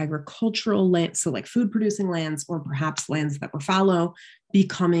former agricultural lands, so like food producing lands, or perhaps lands that were fallow,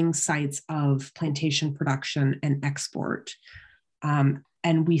 becoming sites of plantation production and export.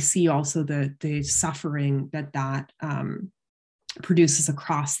 And we see also the suffering that produces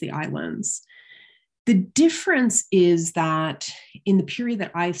across the islands. The difference is that in the period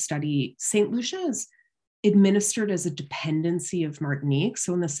that I study, St. Lucia is administered as a dependency of Martinique.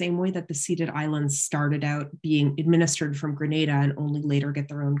 So in the same way that the ceded islands started out being administered from Grenada and only later get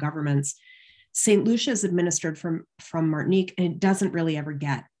their own governments, St. Lucia is administered from Martinique, and it doesn't really ever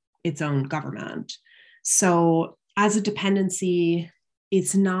get its own government. So as a dependency,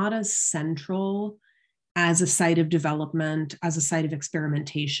 it's not as central as a site of development, as a site of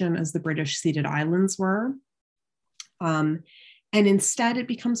experimentation as the British ceded islands were. And instead, it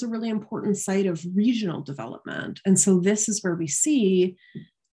becomes a really important site of regional development. And so this is where we see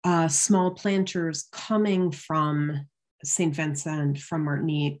small planters coming from St. Vincent, from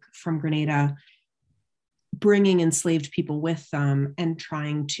Martinique, from Grenada, bringing enslaved people with them and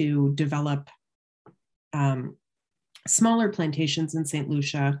trying to develop smaller plantations in St.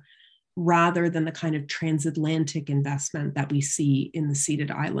 Lucia, rather than the kind of transatlantic investment that we see in the ceded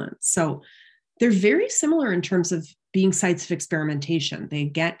islands. So they're very similar in terms of being sites of experimentation.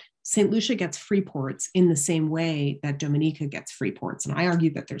 St. Lucia gets free ports in the same way that Dominica gets free ports. And I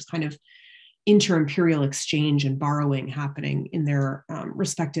argue that there's kind of inter-imperial exchange and borrowing happening in their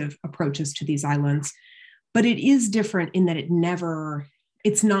respective approaches to these islands. But it is different in that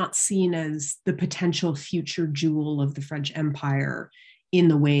it's not seen as the potential future jewel of the French Empire in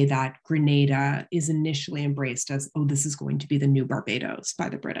the way that Grenada is initially embraced as, oh, this is going to be the new Barbados by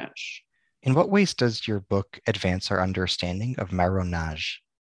the British. In what ways does your book advance our understanding of marronage?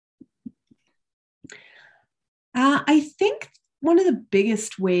 I think one of the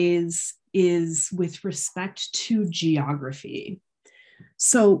biggest ways is with respect to geography.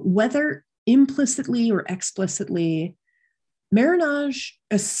 So whether implicitly or explicitly, marronage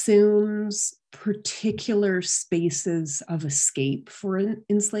assumes particular spaces of escape for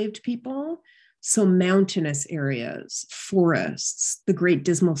enslaved people. So mountainous areas, forests, the Great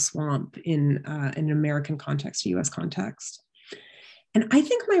Dismal Swamp in an American context, a US context. And I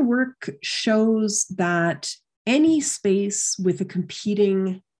think my work shows that any space with a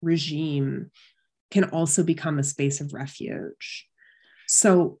competing regime can also become a space of refuge.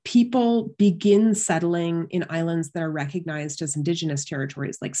 So people begin settling in islands that are recognized as indigenous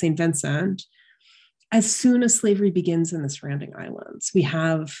territories, like St. Vincent, as soon as slavery begins in the surrounding islands. We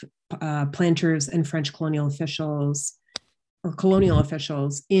have planters and French colonial officials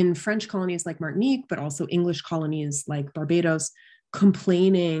in French colonies like Martinique, but also English colonies like Barbados,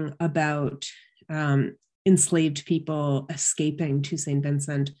 complaining about enslaved people escaping to St.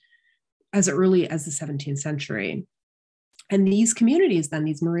 Vincent as early as the 17th century. And these communities, then,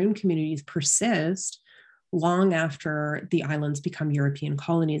 these maroon communities, persist long after the islands become European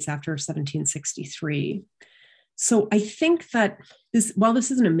colonies after 1763. So I think that while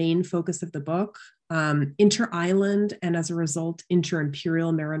this isn't a main focus of the book, inter-island and as a result,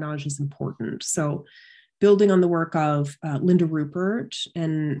 inter-imperial marronage is important. So building on the work of Linda Rupert,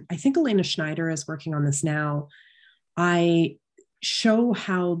 and I think Elena Schneider is working on this now, I show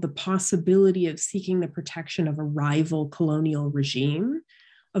how the possibility of seeking the protection of a rival colonial regime,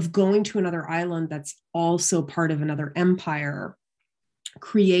 of going to another island that's also part of another empire,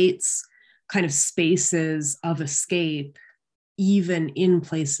 creates kind of spaces of escape, even in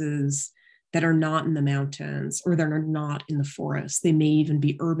places that are not in the mountains or that are not in the forest. They may even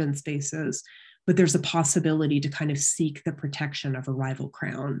be urban spaces, but there's a possibility to kind of seek the protection of a rival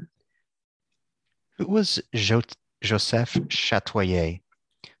crown. Who was Joseph Chatoyer?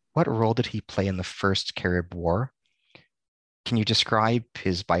 What role did he play in the First Carib War? Can you describe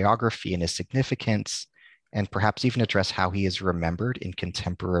his biography and his significance, and perhaps even address how he is remembered in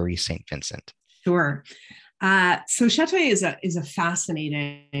contemporary St. Vincent? Sure. So Chatoyer is a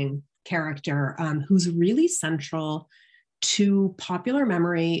fascinating character who's really central to popular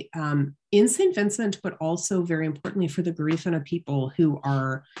memory in St. Vincent, but also very importantly for the Garifuna people who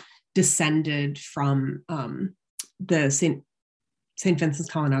are descended from the St. Vincent's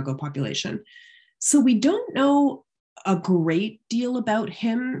Kalinago population. So we don't know a great deal about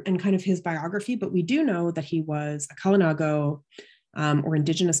him and kind of his biography, but we do know that he was a Kalinago or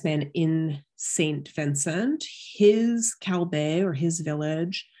indigenous man in St. Vincent. His Calbe, or his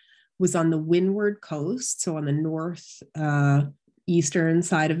village, was on the windward coast, so on the north eastern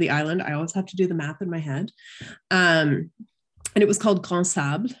side of the island. I always have to do the map in my head. And it was called Grand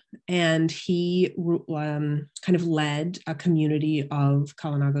Sable, and he kind of led a community of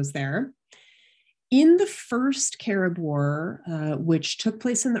Kalinagos there. In the First Carib War, which took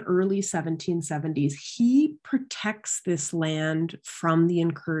place in the early 1770s, he protects this land from the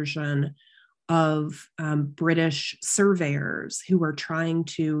incursion of British surveyors who are trying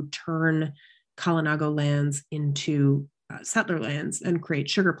to turn Kalinago lands into settler lands and create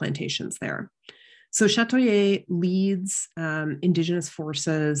sugar plantations there. So Chatoyer leads indigenous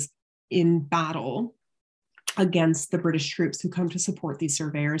forces in battle against the British troops who come to support these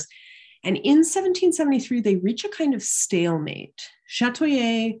surveyors. And in 1773, they reach a kind of stalemate.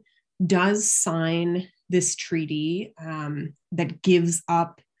 Chatoyer does sign this treaty that gives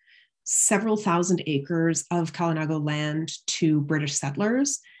up several thousand acres of Kalinago land to British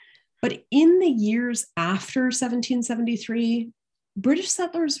settlers. But in the years after 1773, British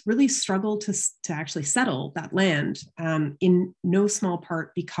settlers really struggle to actually settle that land, in no small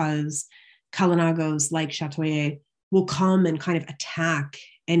part because Kalinagos like Chatoyer will come and kind of attack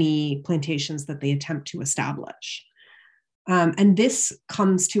any plantations that they attempt to establish. And this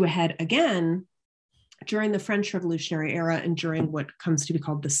comes to a head again during the French Revolutionary era and during what comes to be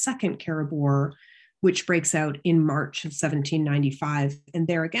called the Second Carib War, which breaks out in March of 1795. And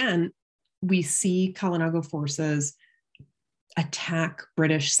there again, we see Kalinago forces attack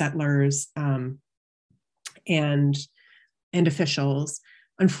British settlers and officials.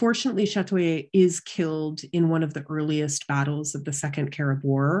 Unfortunately, Chatoyer is killed in one of the earliest battles of the Second Carib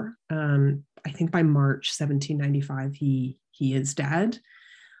War. I think by March 1795, he is dead.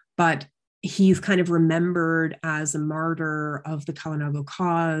 But he's kind of remembered as a martyr of the Kalinago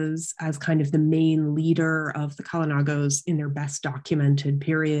cause, as kind of the main leader of the Kalinagos in their best documented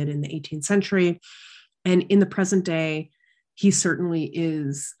period in the 18th century. And in the present day, he certainly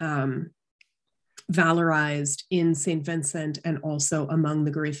is valorized in St. Vincent and also among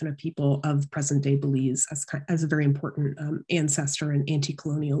the Garifuna people of present-day Belize as a very important ancestor and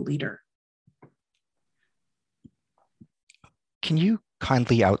anti-colonial leader. Can you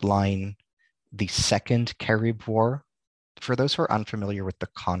kindly outline the Second Carib War? For those who are unfamiliar with the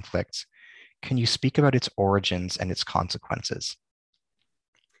conflict, can you speak about its origins and its consequences?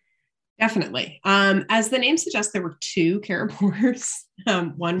 Definitely. As the name suggests, there were two Carib Wars.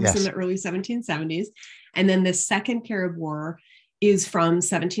 One was in Yes. the early 1770s, and then the second Carib War is from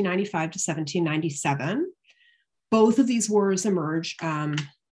 1795 to 1797. Both of these wars emerge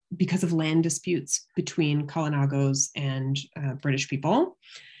because of land disputes between Kalinagos and British people.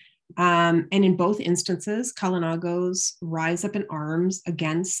 And in both instances, Kalinagos rise up in arms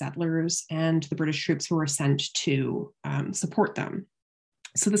against settlers and the British troops who are sent to support them.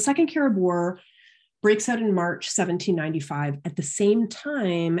 So the Second Carib War breaks out in March 1795 at the same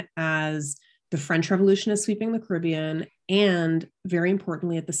time as the French Revolution is sweeping the Caribbean, and very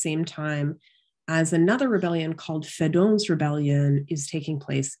importantly, at the same time as another rebellion called Fedon's Rebellion is taking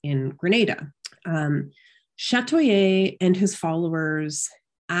place in Grenada. Chatoyer and his followers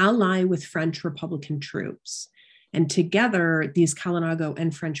ally with French Republican troops, and together these Kalinago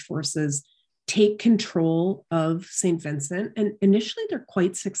and French forces take control of St. Vincent. And initially, they're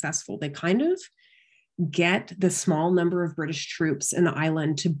quite successful. They kind of get the small number of British troops in the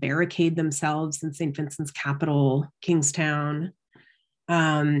island to barricade themselves in St. Vincent's capital, Kingstown.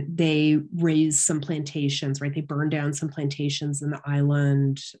 They raise some plantations, right? They burn down some plantations in the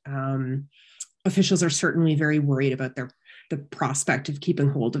island. Officials are certainly very worried about the prospect of keeping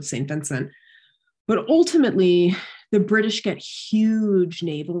hold of St. Vincent. But ultimately, the British get huge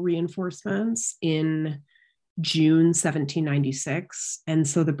naval reinforcements in June 1796. And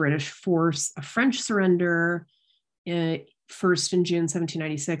so the British force a French surrender first in June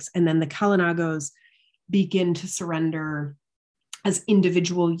 1796, and then the Kalinagos begin to surrender as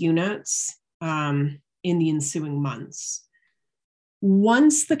individual units in the ensuing months.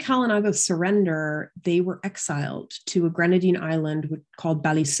 Once the Kalinagos surrender, they were exiled to a Grenadine island called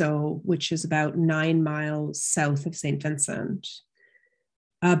Baliceaux, which is about 9 miles south of St. Vincent.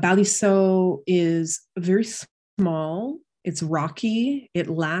 Baliceaux is very small, it's rocky, it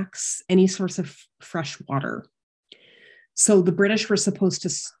lacks any source of fresh water. So the British were supposed to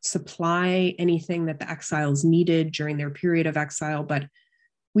supply anything that the exiles needed during their period of exile, but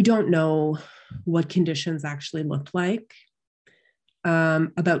we don't know what conditions actually looked like.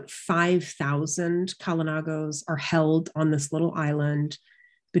 About 5,000 Kalinagos are held on this little island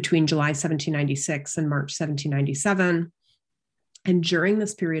between July 1796 and March 1797. And during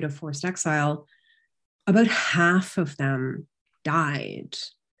this period of forced exile, about half of them died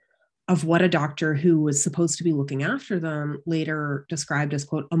of what a doctor who was supposed to be looking after them later described as,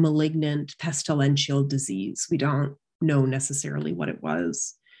 quote, a malignant pestilential disease. We don't know necessarily what it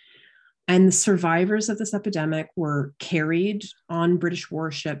was. And the survivors of this epidemic were carried on British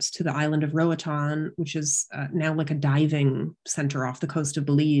warships to the island of Roatan, which is now like a diving center off the coast of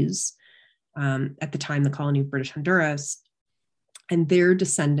Belize, at the time the colony of British Honduras. And their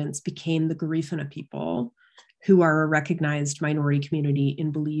descendants became the Garifuna people, who are a recognized minority community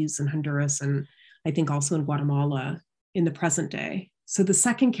in Belize and Honduras, and I think also in Guatemala in the present day. So the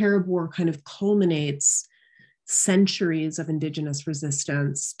Second Carib War kind of culminates centuries of indigenous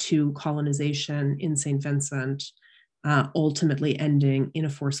resistance to colonization in St. Vincent, ultimately ending in a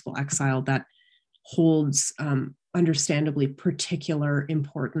forceful exile that holds understandably particular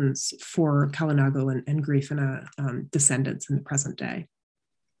importance for Kalinago and Garifuna descendants in the present day.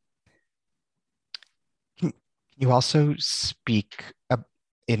 Can you also speak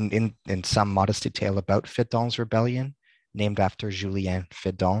in some modest detail about Fedon's Rebellion, named after Julien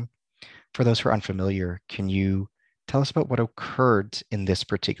Fedon? For those who are unfamiliar, can you tell us about what occurred in this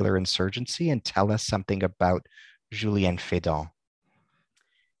particular insurgency and tell us something about Julien Fedon?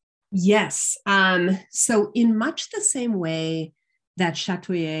 Yes. So in much the same way that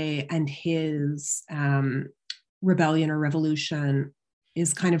Chatoyer and his rebellion or revolution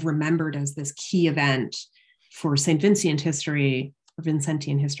is kind of remembered as this key event for St. Vincent history, or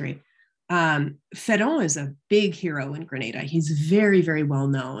Vincentian history, Fedon is a big hero in Grenada. He's very, very well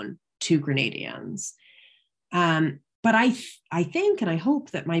known to Grenadians. But I think and I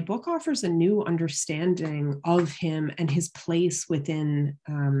hope that my book offers a new understanding of him and his place within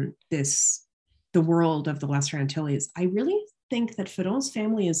the world of the Lesser Antilles. I really think that Fedon's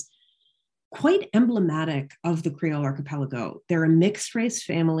family is quite emblematic of the Creole archipelago. They're a mixed race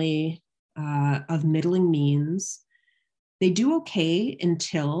family of middling means. They do okay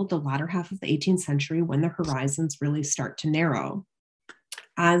until the latter half of the 18th century, when the horizons really start to narrow.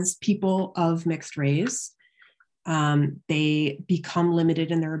 As people of mixed race, they become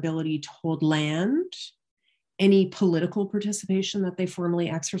limited in their ability to hold land. Any political participation that they formerly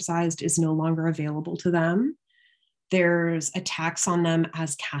exercised is no longer available to them. There's a tax on them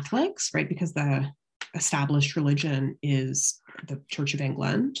as Catholics, right? Because the established religion is the Church of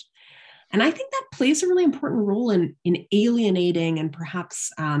England. And I think that plays a really important role in alienating and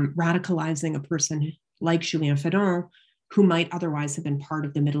perhaps radicalizing a person like Julien Fédon, who might otherwise have been part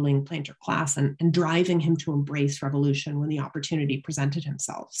of the middling planter class, and driving him to embrace revolution when the opportunity presented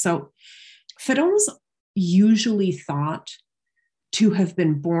himself. So Fédon was usually thought to have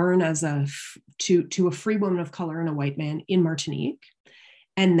been born as to a free woman of color and a white man in Martinique,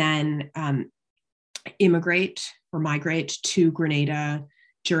 and then immigrate or migrate to Grenada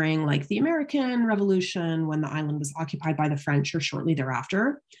during like the American Revolution, when the island was occupied by the French, or shortly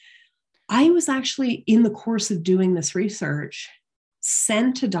thereafter. I was actually, in the course of doing this research,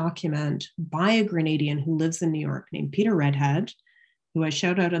 sent a document by a Grenadian who lives in New York named Peter Redhead, who I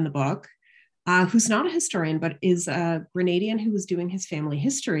shout out in the book, who's not a historian, but is a Grenadian who was doing his family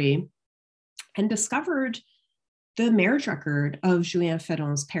history, and discovered the marriage record of Julien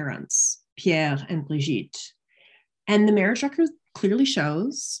Fédon's parents, Pierre and Brigitte. And the marriage record clearly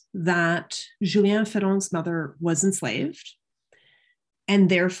shows that Julien Fédon's mother was enslaved, and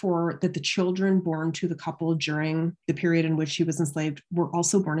therefore that the children born to the couple during the period in which he was enslaved were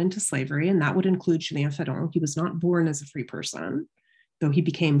also born into slavery, and that would include Julien Fédon. He was not born as a free person, though he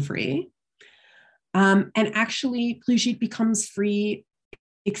became free. And actually, Brigitte becomes free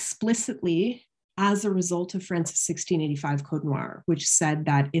explicitly as a result of France's 1685 Code Noir, which said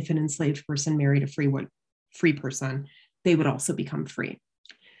that if an enslaved person married a free person, they would also become free.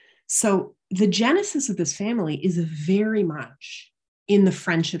 So the genesis of this family is very much in the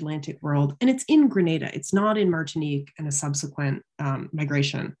French Atlantic world, and it's in Grenada. It's not in Martinique and a subsequent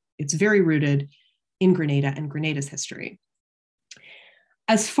migration. It's very rooted in Grenada and Grenada's history.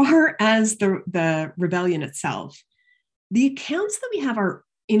 As far as the rebellion itself, the accounts that we have are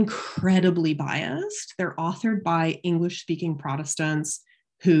incredibly biased. They're authored by English-speaking Protestants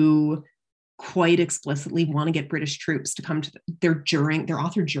who quite explicitly want to get British troops to come to they're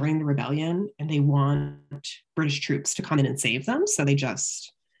authored during the rebellion, and they want British troops to come in and save them. So they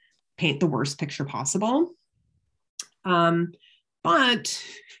just paint the worst picture possible. But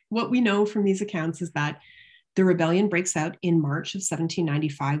what we know from these accounts is that the rebellion breaks out in March of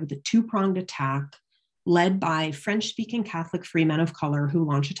 1795 with a two-pronged attack led by French-speaking Catholic free men of color who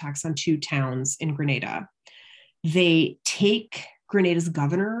launch attacks on two towns in Grenada. They take Grenada's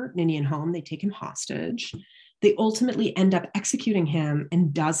governor, Ninian Home, they take him hostage. They ultimately end up executing him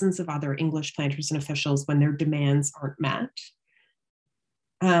and dozens of other English planters and officials when their demands aren't met.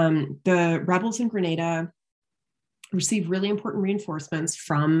 The rebels in Grenada receive really important reinforcements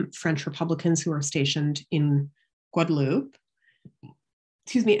from French Republicans who are stationed in Guadeloupe.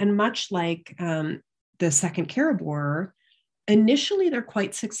 And much like the Second Carib War, initially, they're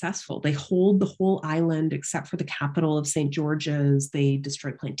quite successful. They hold the whole island except for the capital of St. George's. They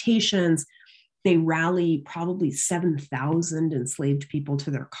destroy plantations. They rally probably 7,000 enslaved people to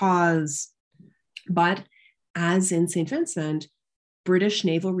their cause. But as in St. Vincent, British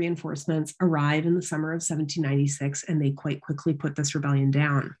naval reinforcements arrive in the summer of 1796, and they quite quickly put this rebellion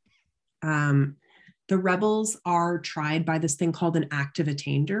down. The rebels are tried by this thing called an act of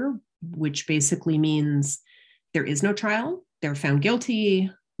attainder, which basically means there is no trial. They're found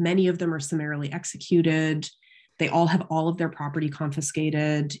guilty. Many of them are summarily executed. They all have all of their property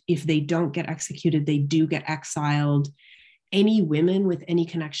confiscated. If they don't get executed, they do get exiled. Any women with any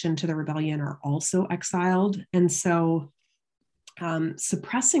connection to the rebellion are also exiled. And so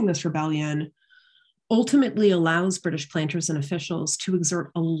suppressing this rebellion ultimately allows British planters and officials to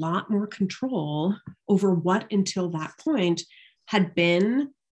exert a lot more control over what until that point had been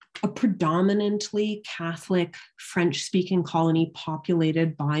a predominantly Catholic French-speaking colony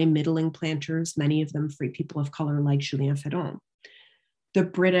populated by middling planters, many of them free people of color like Julien Fédon. The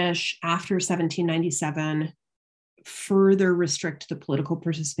British, after 1797, further restrict the political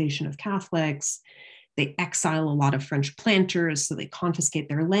participation of Catholics. They exile a lot of French planters, so they confiscate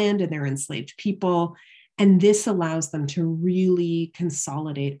their land and their enslaved people. And this allows them to really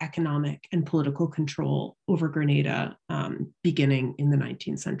consolidate economic and political control over Grenada beginning in the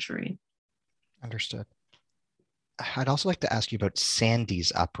 19th century. Understood. I'd also like to ask you about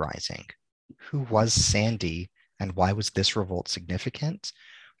Sandy's uprising. Who was Sandy, and why was this revolt significant?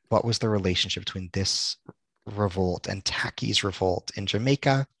 What was the relationship between this revolt and Tacky's revolt in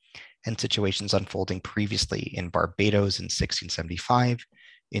Jamaica, and situations unfolding previously in Barbados in 1675,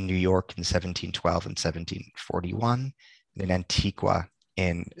 in New York in 1712 and 1741, and in Antigua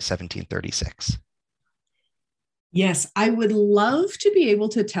in 1736? Yes, I would love to be able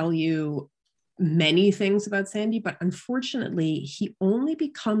to tell you many things about Sandy, but unfortunately, he only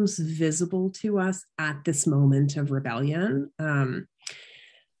becomes visible to us at this moment of rebellion.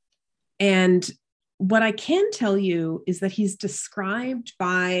 And what I can tell you is that he's described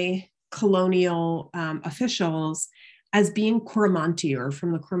by colonial officials as being Coromantee, or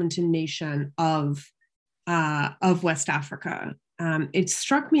from the Coromantee nation of West Africa. It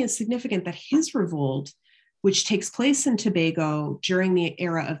struck me as significant that his revolt, which takes place in Tobago during the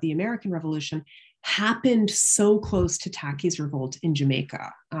era of the American Revolution, happened so close to Tacky's revolt in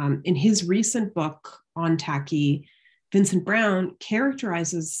Jamaica. In his recent book on Tacky, Vincent Brown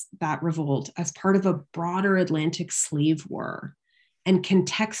characterizes that revolt as part of a broader Atlantic slave war and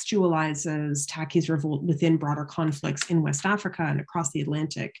contextualizes Tacky's revolt within broader conflicts in West Africa and across the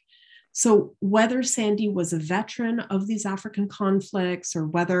Atlantic. So whether Sandy was a veteran of these African conflicts, or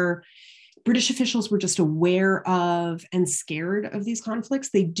whether British officials were just aware of and scared of these conflicts,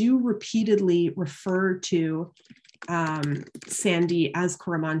 they do repeatedly refer to Sandy as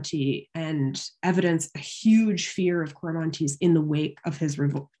Coromantee and evidence a huge fear of Coromantees in the wake of his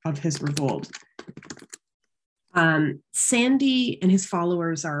revolt. Sandy and his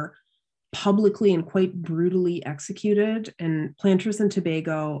followers are publicly and quite brutally executed, and planters in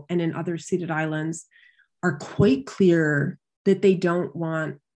Tobago and in other ceded islands are quite clear that they don't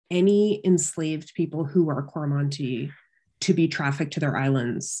want any enslaved people who are Coromantee to be trafficked to their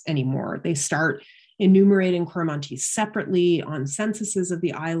islands anymore. They start enumerating Coromantees separately on censuses of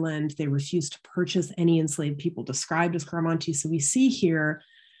the island. They refuse to purchase any enslaved people described as Coromantee. So we see here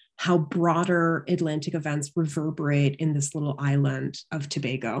how broader Atlantic events reverberate in this little island of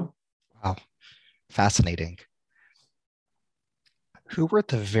Tobago. Wow, fascinating. Who were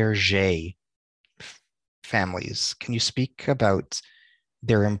the Verger families? Can you speak about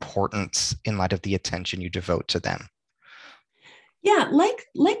their importance in light of the attention you devote to them? Yeah, like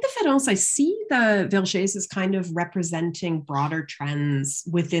the Ferrons, I see the Vergers as kind of representing broader trends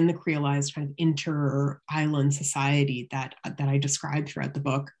within the creolized kind of inter-island society that I described throughout the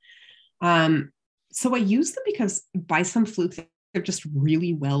book. So I use them because by some fluke, they're just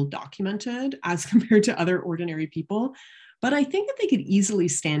really well documented as compared to other ordinary people. But I think that they could easily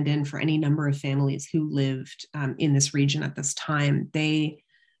stand in for any number of families who lived in this region at this time. They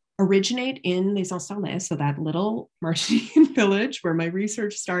originate in Les Installés, so that little Martinican village where my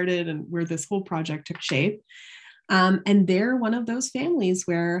research started and where this whole project took shape. And they're one of those families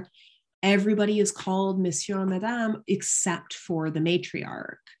where everybody is called Monsieur and Madame except for the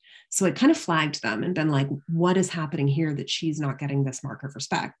matriarch. So it kind of flagged them and been like, what is happening here that she's not getting this mark of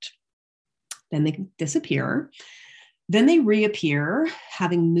respect? Then they disappear. Then they reappear,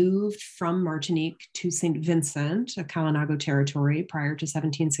 having moved from Martinique to St. Vincent, a Kalinago territory, prior to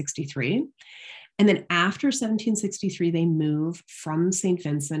 1763. And then after 1763, they move from St.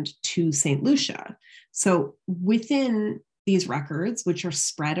 Vincent to St. Lucia. So within these records, which are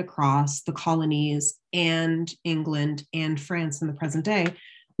spread across the colonies and England and France in the present day,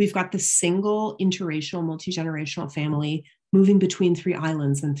 we've got the single interracial, multi-generational family moving between three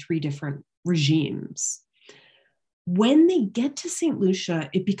islands and three different regimes. When they get to St. Lucia,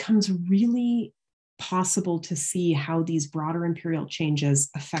 it becomes really possible to see how these broader imperial changes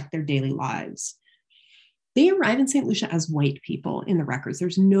affect their daily lives. They arrive in St. Lucia as white people in the records.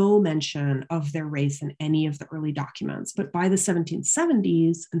 There's no mention of their race in any of the early documents, but by the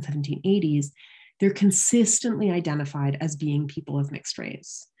 1770s and 1780s, they're consistently identified as being people of mixed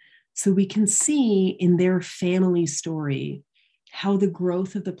race. So we can see in their family story how the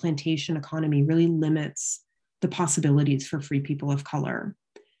growth of the plantation economy really limits the possibilities for free people of color.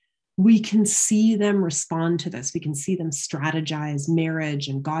 We can see them respond to this. We can see them strategize marriage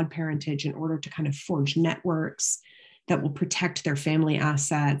and godparentage in order to kind of forge networks that will protect their family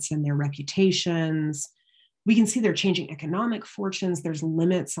assets and their reputations. We can see they're changing economic fortunes. There's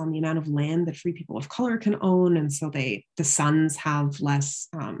limits on the amount of land that free people of color can own. And so the sons have less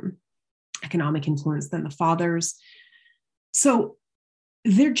economic influence than the fathers. So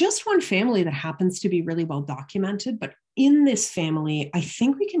they're just one family that happens to be really well documented. But in this family, I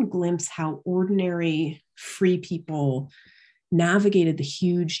think we can glimpse how ordinary free people navigated the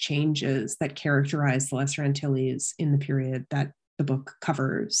huge changes that characterized the Lesser Antilles in the period that the book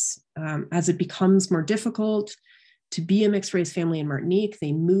covers. As it becomes more difficult to be a mixed race family in Martinique,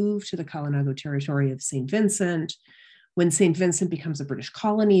 they move to the Kalinago territory of St. Vincent. When St. Vincent becomes a British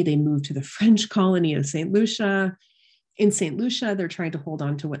colony, they move to the French colony of St. Lucia. In St. Lucia, they're trying to hold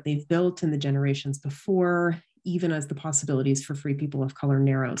on to what they've built in the generations before, even as the possibilities for free people of color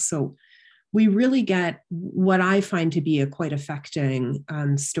narrow. So we really get what I find to be a quite affecting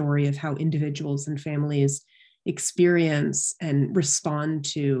story of how individuals and families experience and respond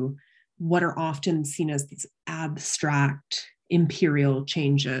to what are often seen as these abstract imperial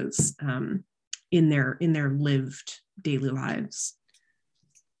changes in their lived daily lives.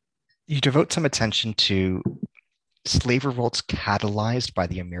 You devote some attention to slave revolts catalyzed by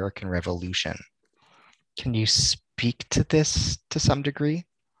the American Revolution. Can you speak to this to some degree?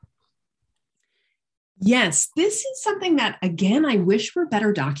 Yes, this is something that, again, I wish were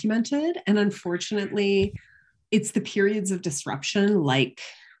better documented. And unfortunately, it's the periods of disruption, like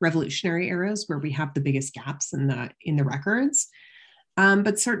revolutionary eras, where we have the biggest gaps in the records.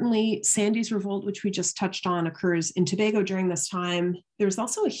 But certainly Sandy's revolt, which we just touched on, occurs in Tobago during this time. There's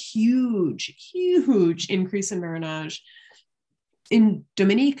also a huge, huge increase in marronage in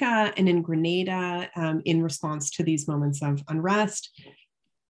Dominica and in Grenada in response to these moments of unrest.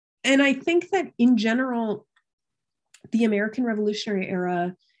 And I think that in general, the American Revolutionary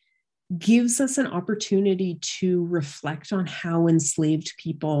era gives us an opportunity to reflect on how enslaved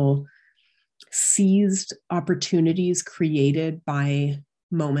people seized opportunities created by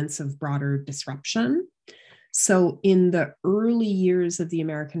moments of broader disruption. So in the early years of the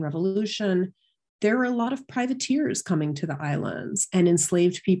American Revolution, there were a lot of privateers coming to the islands, and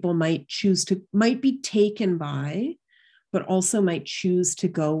enslaved people might be taken by, but also might choose to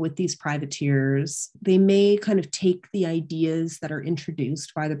go with these privateers. They may kind of take the ideas that are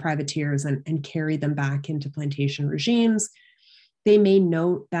introduced by the privateers and carry them back into plantation regimes. They may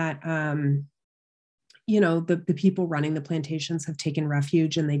note that the people running the plantations have taken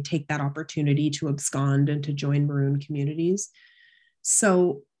refuge, and they take that opportunity to abscond and to join maroon communities.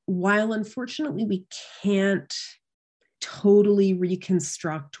 So while unfortunately we can't totally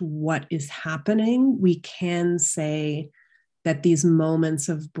reconstruct what is happening, we can say that these moments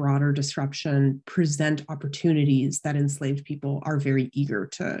of broader disruption present opportunities that enslaved people are very eager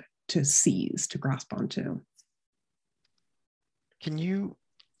to seize, to grasp onto. Can you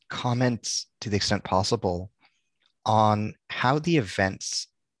comment, to the extent possible, on how the events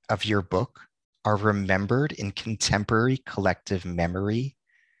of your book are remembered in contemporary collective memory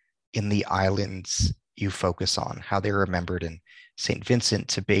in the islands you focus on, how they're remembered in St. Vincent,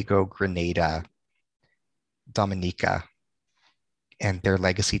 Tobago, Grenada, Dominica, and their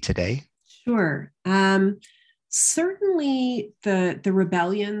legacy today? Sure. Certainly the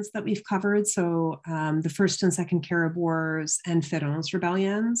rebellions that we've covered, so the First and Second Carib Wars and Féron's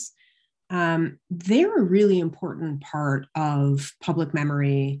rebellions, they're a really important part of public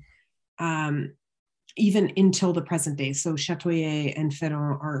memory, even until the present day. So Chatoyer and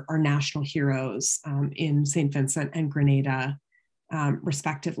Féron are national heroes in St. Vincent and Grenada,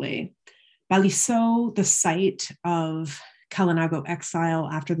 respectively. Baliceaux, the site of Kalinago exile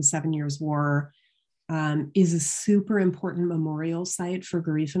after the 7 Years' War, is a super important memorial site for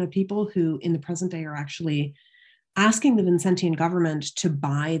Garifuna people who in the present day are actually asking the Vincentian government to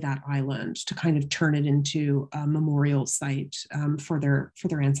buy that island, to kind of turn it into a memorial site for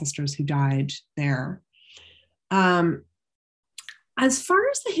their ancestors who died there. As far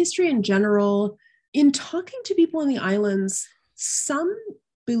as the history in general, in talking to people in the islands, some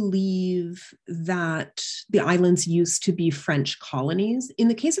believe that the islands used to be French colonies. In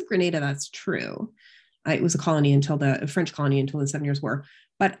the case of Grenada, that's true. It was a French colony until the 7 Years' War.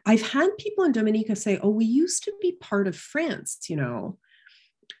 But I've had people in Dominica say, oh, we used to be part of France,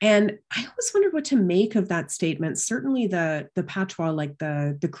 And I always wondered what to make of that statement. Certainly the patois, like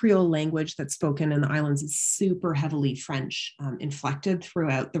the Creole language that's spoken in the islands, is super heavily French inflected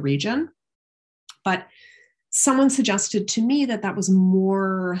throughout the region. But someone suggested to me that was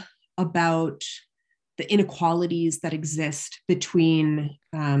more about the inequalities that exist between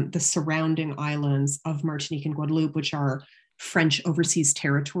the surrounding islands of Martinique and Guadeloupe, which are French overseas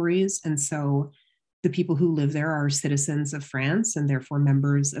territories. And so the people who live there are citizens of France and therefore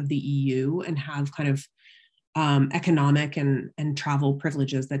members of the EU and have kind of economic and travel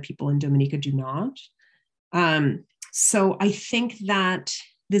privileges that people in Dominica do not. So I think that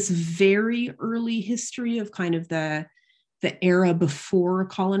this very early history of kind of the era before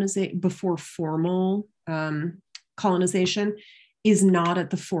formal colonization is not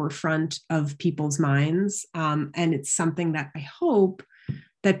at the forefront of people's minds. And it's something that I hope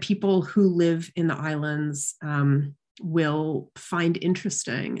that people who live in the islands will find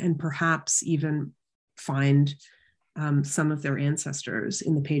interesting and perhaps even find some of their ancestors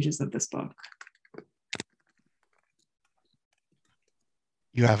in the pages of this book.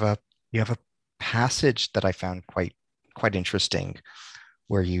 You have a passage that I found quite interesting,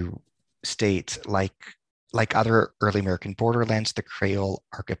 where you state, like other early American borderlands, the Creole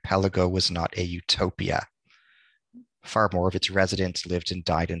archipelago was not a utopia. Far more of its residents lived and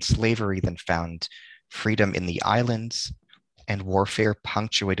died in slavery than found freedom in the islands, and warfare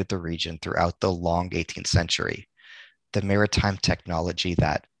punctuated the region throughout the long 18th century. The maritime technology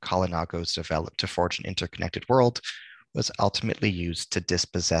that Kalinagos developed to forge an interconnected world was ultimately used to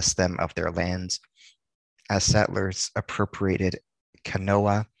dispossess them of their lands as settlers appropriated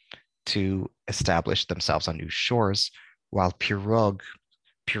canoa to establish themselves on new shores, while pirogues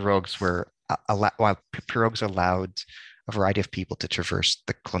allowed a variety of people to traverse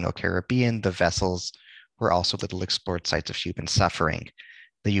the colonial Caribbean. The vessels were also little explored sites of human suffering.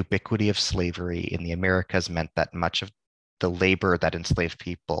 The ubiquity of slavery in the Americas meant that much of the labor that enslaved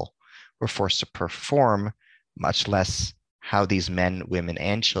people were forced to perform, much less how these men, women,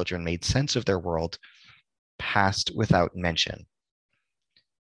 and children made sense of their world, passed without mention.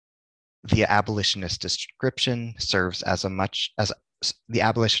 The abolitionist description serves as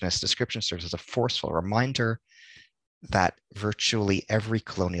a forceful reminder that virtually every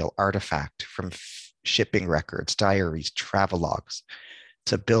colonial artifact, from shipping records, diaries, travelogues,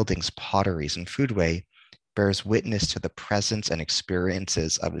 to buildings, potteries, and foodway, bears witness to the presence and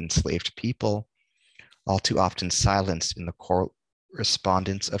experiences of enslaved people, all too often silenced in the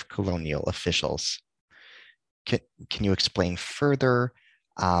correspondence of colonial officials. Can you explain further?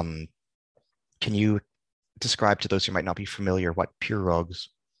 Can you describe to those who might not be familiar what pirogues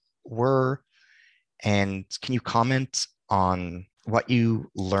were? And can you comment on what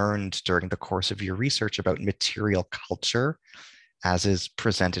you learned during the course of your research about material culture as is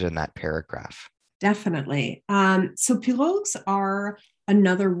presented in that paragraph? Definitely. So pirogues are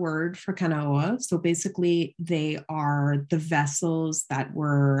another word for canoa. So basically, they are the vessels that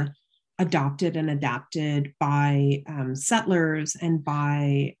were adopted and adapted by settlers and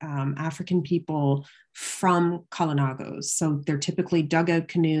by African people from Kalinagos. So they're typically dugout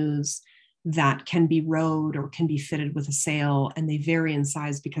canoes that can be rowed or can be fitted with a sail, and they vary in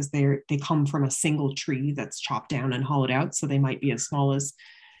size because they come from a single tree that's chopped down and hollowed out. So they might be as small as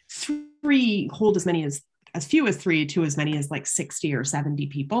 3, hold as few as 3 to as many as like 60 or 70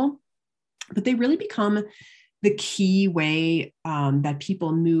 people. But they really become the key way that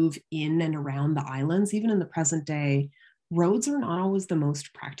people move in and around the islands. Even in the present day, roads are not always the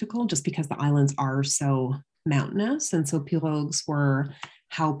most practical just because the islands are so mountainous. And so pirogues were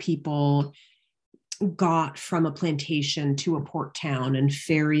how people got from a plantation to a port town and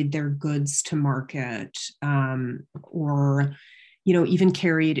ferried their goods to market, or even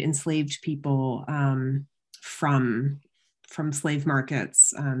carried enslaved people from slave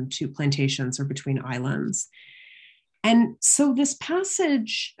markets to plantations or between islands. And so this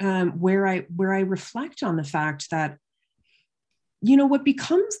passage where I reflect on the fact that, what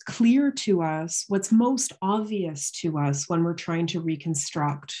becomes clear to us, what's most obvious to us when we're trying to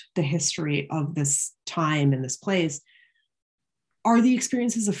reconstruct the history of this time and this place, are the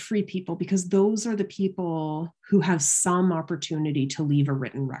experiences of free people, because those are the people who have some opportunity to leave a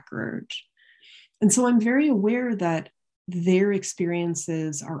written record. And so I'm very aware that their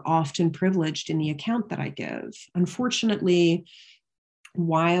experiences are often privileged in the account that I give. Unfortunately,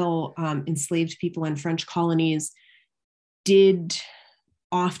 while enslaved people in French colonies did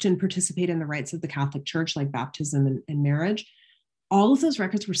often participate in the rites of the Catholic Church, like baptism and marriage, all of those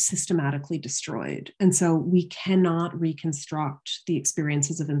records were systematically destroyed. And so we cannot reconstruct the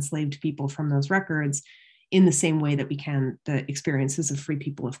experiences of enslaved people from those records in the same way that we can the experiences of free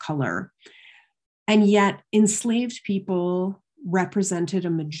people of color. And yet enslaved people represented a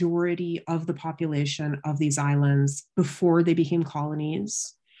majority of the population of these islands before they became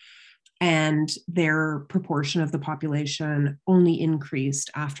colonies. And their proportion of the population only increased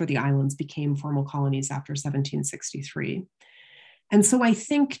after the islands became formal colonies after 1763. And so I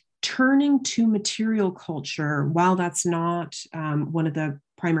think turning to material culture, while that's not one of the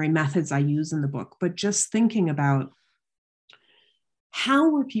primary methods I use in the book, but just thinking about how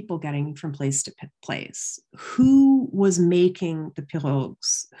were people getting from place to place? Who was making the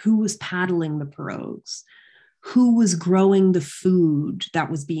pirogues? Who was paddling the pirogues? Who was growing the food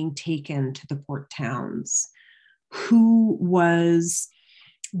that was being taken to the port towns? Who was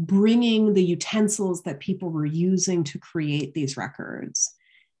bringing the utensils that people were using to create these records?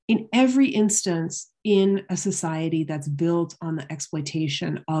 In every instance, in a society that's built on the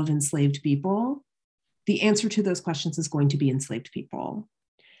exploitation of enslaved people, the answer to those questions is going to be enslaved people.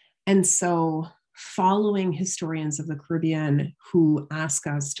 And so following historians of the Caribbean who ask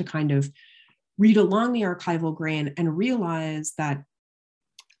us to kind of read along the archival grain and realize that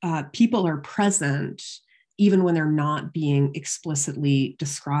people are present even when they're not being explicitly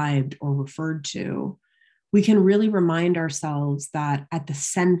described or referred to, we can really remind ourselves that at the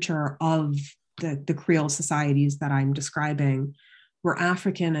center of the Creole societies that I'm describing were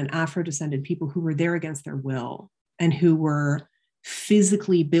African and Afro-descended people who were there against their will and who were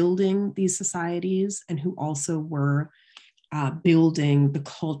physically building these societies and who also were building the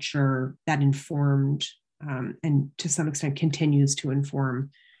culture that informed and to some extent continues to inform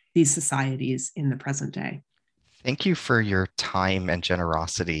these societies in the present day. Thank you for your time and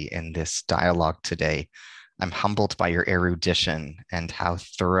generosity in this dialogue today. I'm humbled by your erudition and how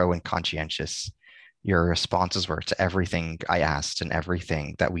thorough and conscientious your responses were to everything I asked and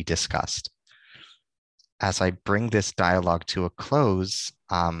everything that we discussed. As I bring this dialogue to a close,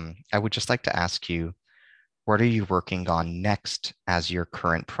 I would just like to ask you, what are you working on next as your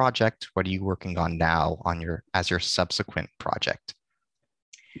current project? What are you working on now as your subsequent project?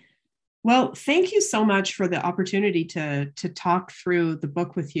 Well, thank you so much for the opportunity to talk through the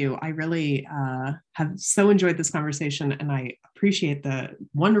book with you. I really have so enjoyed this conversation, and I appreciate the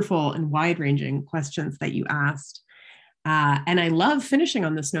wonderful and wide-ranging questions that you asked. And I love finishing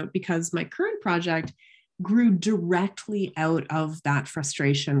on this note because my current project grew directly out of that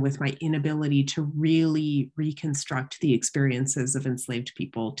frustration with my inability to really reconstruct the experiences of enslaved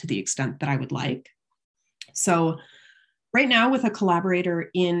people to the extent that I would like. So right now, with a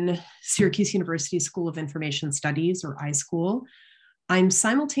collaborator in Syracuse University School of Information Studies, or iSchool, I'm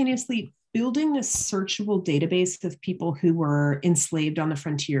simultaneously building a searchable database of people who were enslaved on the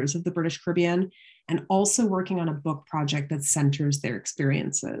frontiers of the British Caribbean, and also working on a book project that centers their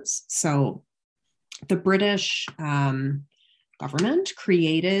experiences. So the British government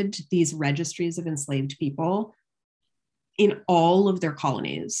created these registries of enslaved people in all of their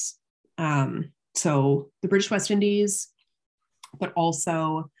colonies. So the British West Indies, but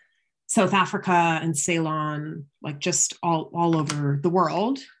also South Africa and Ceylon, like just all over the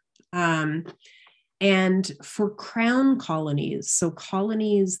world. And for crown colonies, so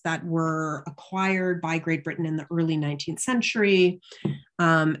colonies that were acquired by Great Britain in the early 19th century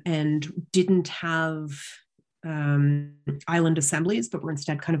and didn't have island assemblies, but were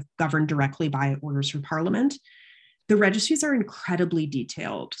instead kind of governed directly by orders from Parliament, the registries are incredibly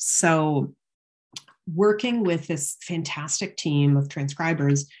detailed. So working with this fantastic team of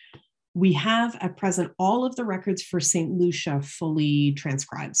transcribers, we have at present all of the records for St. Lucia fully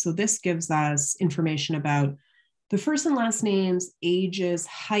transcribed. So this gives us information about the first and last names, ages,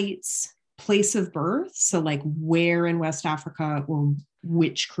 heights, place of birth. So like where in West Africa or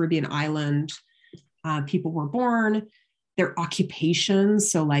which Caribbean island people were born, their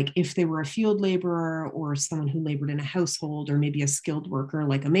occupations. So like if they were a field laborer or someone who labored in a household, or maybe a skilled worker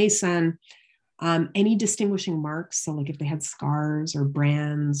like a mason. Any distinguishing marks, so like if they had scars or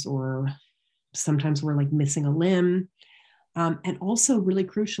brands, or sometimes were like missing a limb. And also really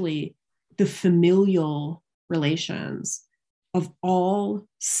crucially, the familial relations of all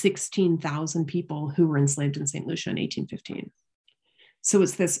 16,000 people who were enslaved in St. Lucia in 1815. So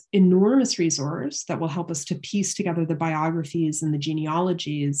it's this enormous resource that will help us to piece together the biographies and the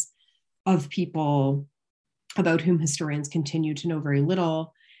genealogies of people about whom historians continue to know very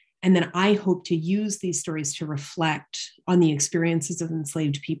little. And then I hope to use these stories to reflect on the experiences of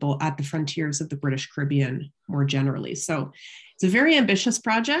enslaved people at the frontiers of the British Caribbean more generally. So it's a very ambitious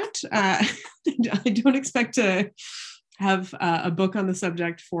project. I don't expect to have a book on the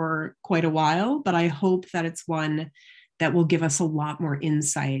subject for quite a while, but I hope that it's one that will give us a lot more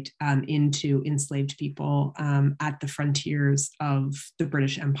insight into enslaved people at the frontiers of the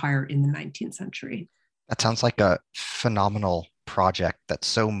British Empire in the 19th century. That sounds like a phenomenal project that's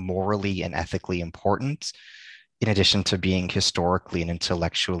so morally and ethically important, in addition to being historically and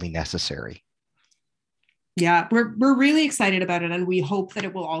intellectually necessary. Yeah, we're really excited about it, and we hope that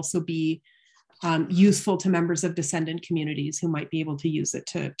it will also be useful to members of descendant communities who might be able to use it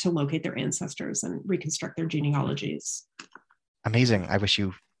to locate their ancestors and reconstruct their genealogies. Amazing. I wish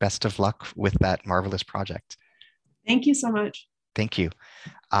you best of luck with that marvelous project. Thank you so much. Thank you.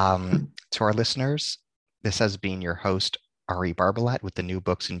 To our listeners, this has been your host, Ari Barbalat, with the New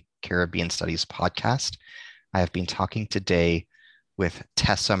Books in Caribbean Studies podcast. I have been talking today with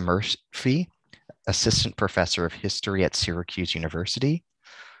Tessa Murphy, Assistant Professor of History at Syracuse University.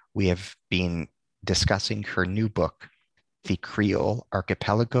 We have been discussing her new book, The Creole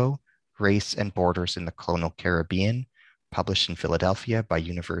Archipelago, Race and Borders in the Colonial Caribbean, published in Philadelphia by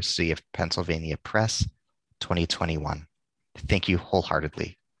University of Pennsylvania Press, 2021. Thank you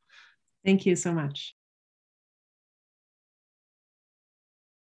wholeheartedly. Thank you so much.